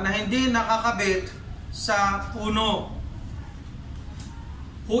mamunga na hindi nakakabit sa puno.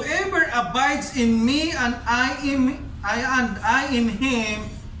 Whoever abides in me and I in him,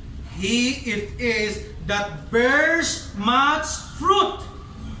 he it is that bears much fruit.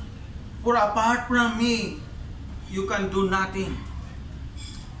 For apart from me, you can do nothing.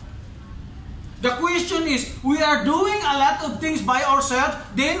 The question is, we are doing a lot of things by ourselves,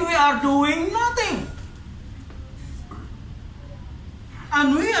 then we are doing nothing.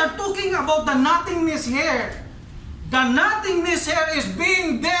 And we are talking about the nothingness here. The nothingness here is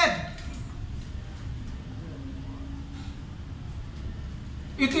being dead.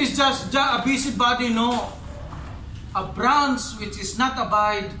 It is just a busybody, no. A branch which is not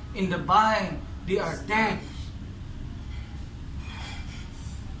abide in the vine, they are dead.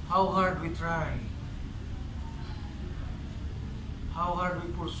 How hard we try. How hard we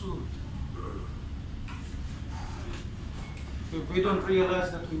pursue. If we don't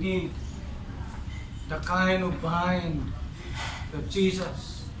realize that we need the kind of vine that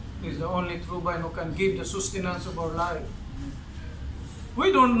Jesus is the only true vine who can give the sustenance of our life.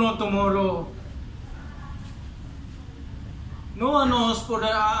 We don't know tomorrow. No one knows for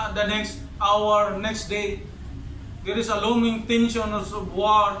the next hour, next day. There is a looming tension of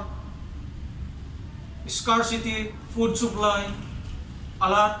war, scarcity, food supply, a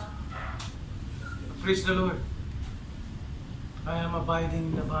lot. Praise the Lord. I am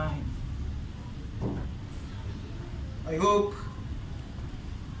abiding in the vine. I hope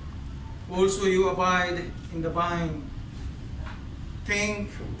also you abide in the vine. Think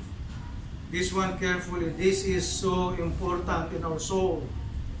this one carefully. This is so important in our soul.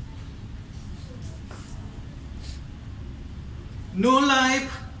 No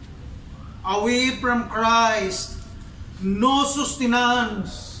life away from Christ. No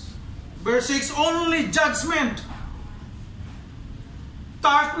sustenance. Verse 6, only judgment.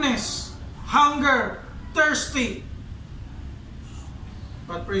 Darkness, hunger, thirsty.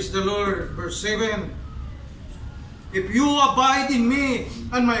 But praise the Lord, verse 7. If you abide in me,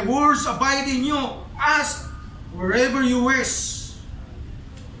 and my words abide in you, ask wherever you wish,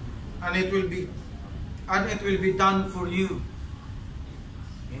 and it will be done for you.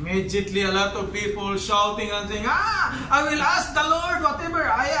 Immediately a lot of people shouting and saying, I will ask the Lord whatever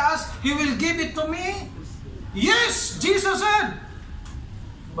I ask, He will give it to me. Yes, Jesus said.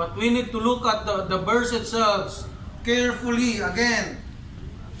 But we need to look at the verse itself carefully again.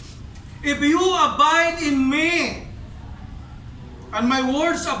 If you abide in me, and my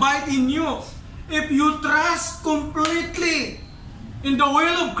words abide in you, if you trust completely in the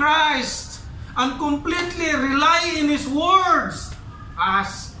will of Christ, and completely rely in His words,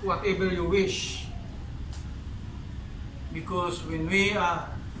 ask whatever you wish. Because when we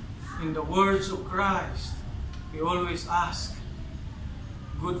are in the words of Christ, we always ask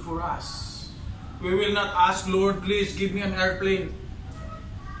good for us. We will not ask, Lord, please give me an airplane.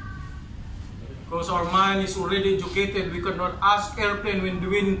 Because our mind is already educated. We cannot ask airplane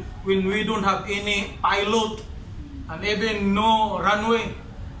when we don't have any pilot and even no runway.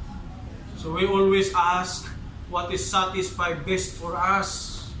 So we always ask what is satisfied best for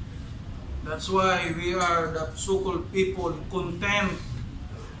us. That's why we are the so-called people content.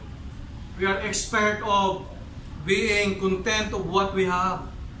 We are expert of being content of what we have,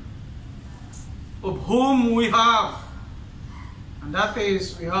 of whom we have, and that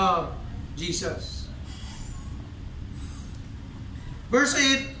is, we have Jesus. Verse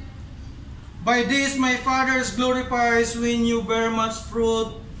 8, by this my Father glorifies when you bear much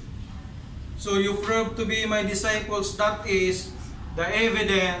fruit, so you prove to be my disciples. That is the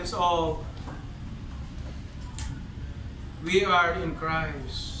evidence of we are in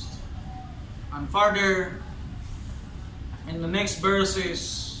Christ. And further, in the next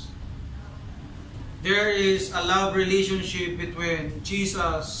verses, there is a love relationship between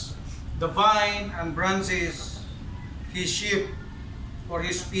Jesus, the vine, and branches, His sheep, or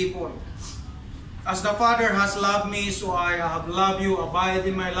His people. As the Father has loved me, so I have loved you. Abide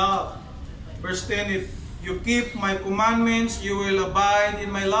in my love. Verse 10, if you keep my commandments, you will abide in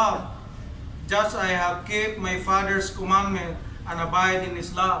my love. Just I have kept my Father's commandment and abide in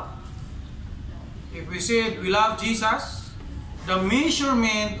His love. If we said we love Jesus, the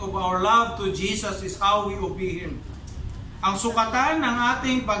measurement of our love to Jesus is how we obey Him. Ang sukatan ng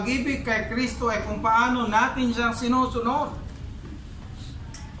ating pag-ibig kay Kristo ay kung paano natin siyang sinusunod.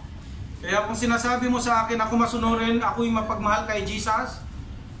 Kaya kung sinasabi mo sa akin, ako masunurin, ako'y mapagmahal kay Jesus,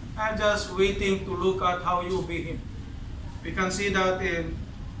 I'm just waiting to look at how you obey Him. We can see that in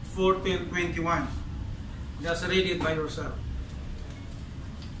 14:21. Just read it by yourself.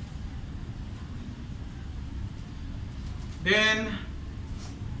 Then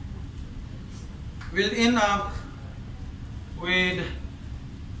we'll end up with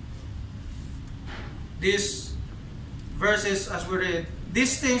these verses as we read.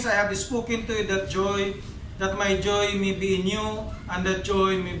 These things I have spoken to you, that my joy may be in you, and that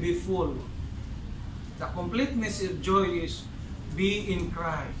joy may be full. The completeness of joy is be in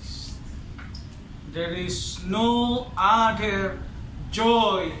Christ. There is no other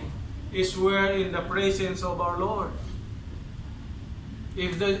joy is where in the presence of our Lord.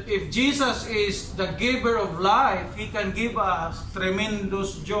 If Jesus is the giver of life, He can give us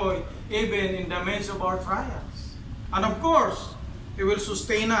tremendous joy even in the midst of our trials. And of course, He will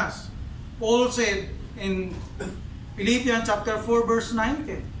sustain us. Paul said in Philippians chapter 4 verse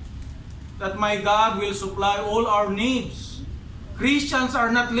 19 that my God will supply all our needs. Christians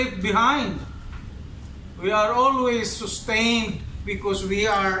are not left behind. We are always sustained because we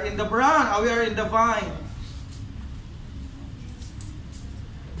are in the branch, we are in the vine.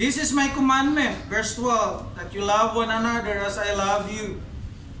 This is my commandment, verse 12, that you love one another as I love you.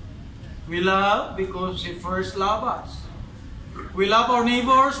 We love because He first loved us. We love our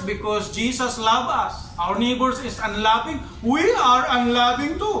neighbors because Jesus loved us. Our neighbors is unloving. We are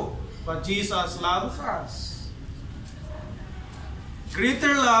unloving too. But Jesus loves us.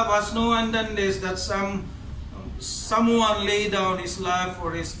 Greater love has no one than this, that someone lay down his life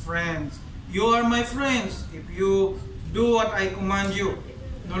for his friends. You are my friends if you do what I command you.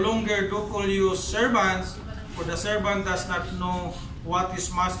 No longer do call you servants, for the servant does not know what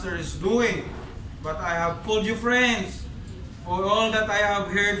his master is doing. But I have called you friends, for all that I have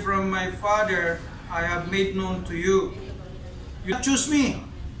heard from my Father, I have made known to you. You choose me,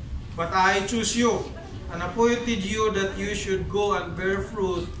 but I choose you, and appointed you that you should go and bear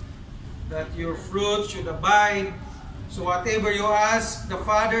fruit, that your fruit should abide. So whatever you ask the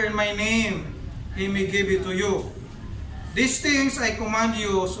Father in my name, He may give it to you. These things I command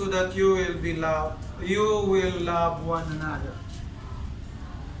you, so that you will love one another.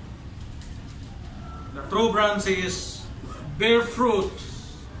 The true branch is bear fruit.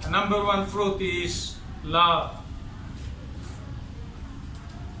 The number one fruit is love.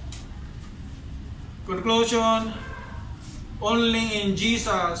 Conclusion, only in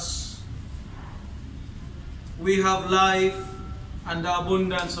Jesus we have life and the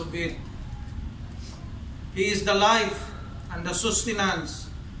abundance of it. He is the life and the sustenance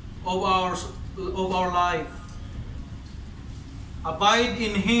of our life. Abide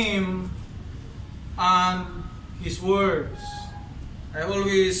in Him and His words. I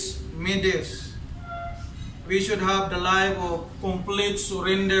always mean this. We should have the life of complete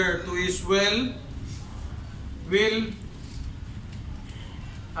surrender to His will,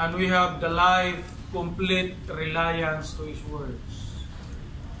 and we have the life complete reliance to His words.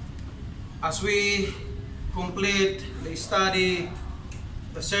 As we complete the study,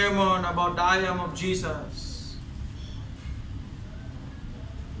 the sermon about the I Am of Jesus,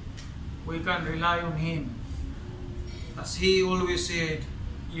 we can rely on Him. As He always said,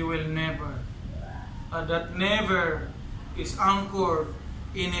 you will never. That never is anchored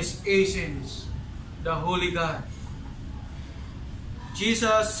in His essence, the Holy God.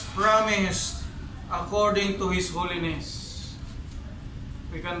 Jesus promised according to His holiness.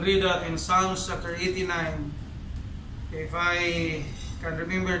 We can read that in Psalms chapter 89. If I can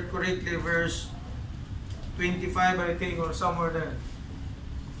remember it correctly, verse 25 I think, or somewhere there.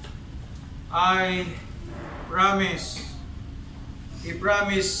 I promise. He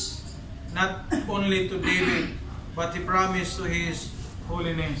promised not only to David, but He promised to His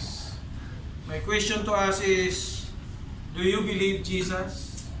holiness. My question to us is, do you believe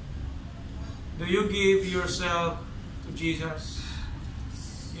Jesus? Do you give yourself to Jesus?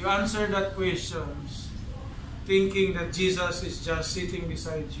 You answer that question thinking that Jesus is just sitting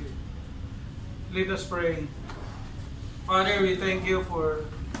beside you. Let us pray. Father, we thank you for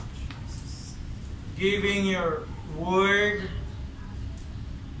giving your word.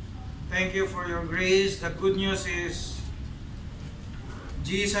 Thank you for your grace. The good news is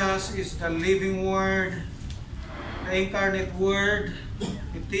Jesus is the living word, the incarnate word.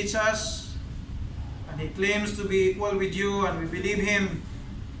 He teaches us and He claims to be equal with you, and we believe Him.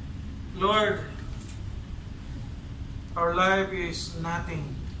 Lord, our life is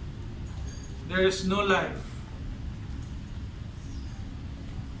nothing. There is no life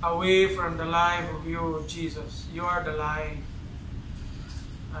away from the life of you, Jesus. You are the life.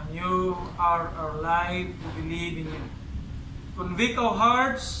 And you are our life. We believe in you. Convict our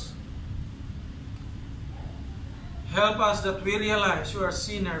hearts. Help us that we realize you are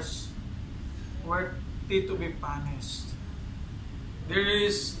sinners worthy to be punished. There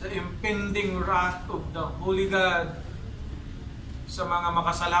is the impending wrath of the Holy God sa mga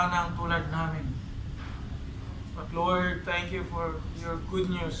makasalanang tulad namin. But Lord, thank you for your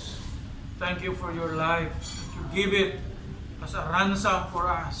good news. Thank you for your life. You give it as a ransom for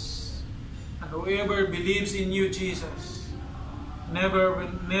us. And whoever believes in you, Jesus, never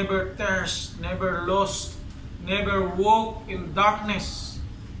thirst, never lost, never walk in darkness.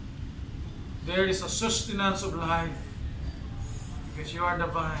 There is a sustenance of life because you are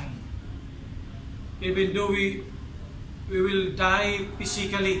the vine. Even though we will die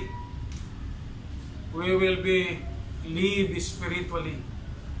physically, we will live spiritually.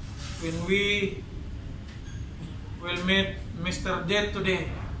 When we will meet Mr. Death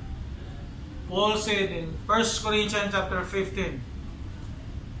today, Paul said in 1 Corinthians chapter 15,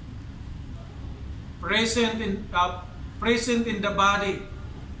 present in the body,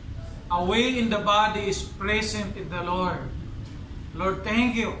 away in the body is present in the Lord. Lord,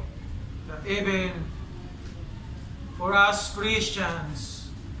 thank you that even for us Christians,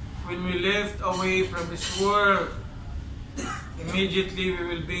 when we left away from this world, immediately we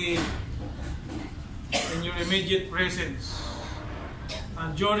will be in your immediate presence.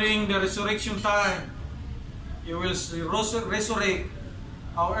 And during the resurrection time, you will resurrect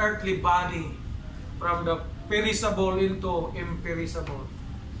our earthly body from the perishable into imperishable.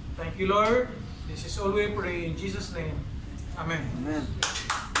 Thank you, Lord. This is all we pray in Jesus' name. Amen. Amen.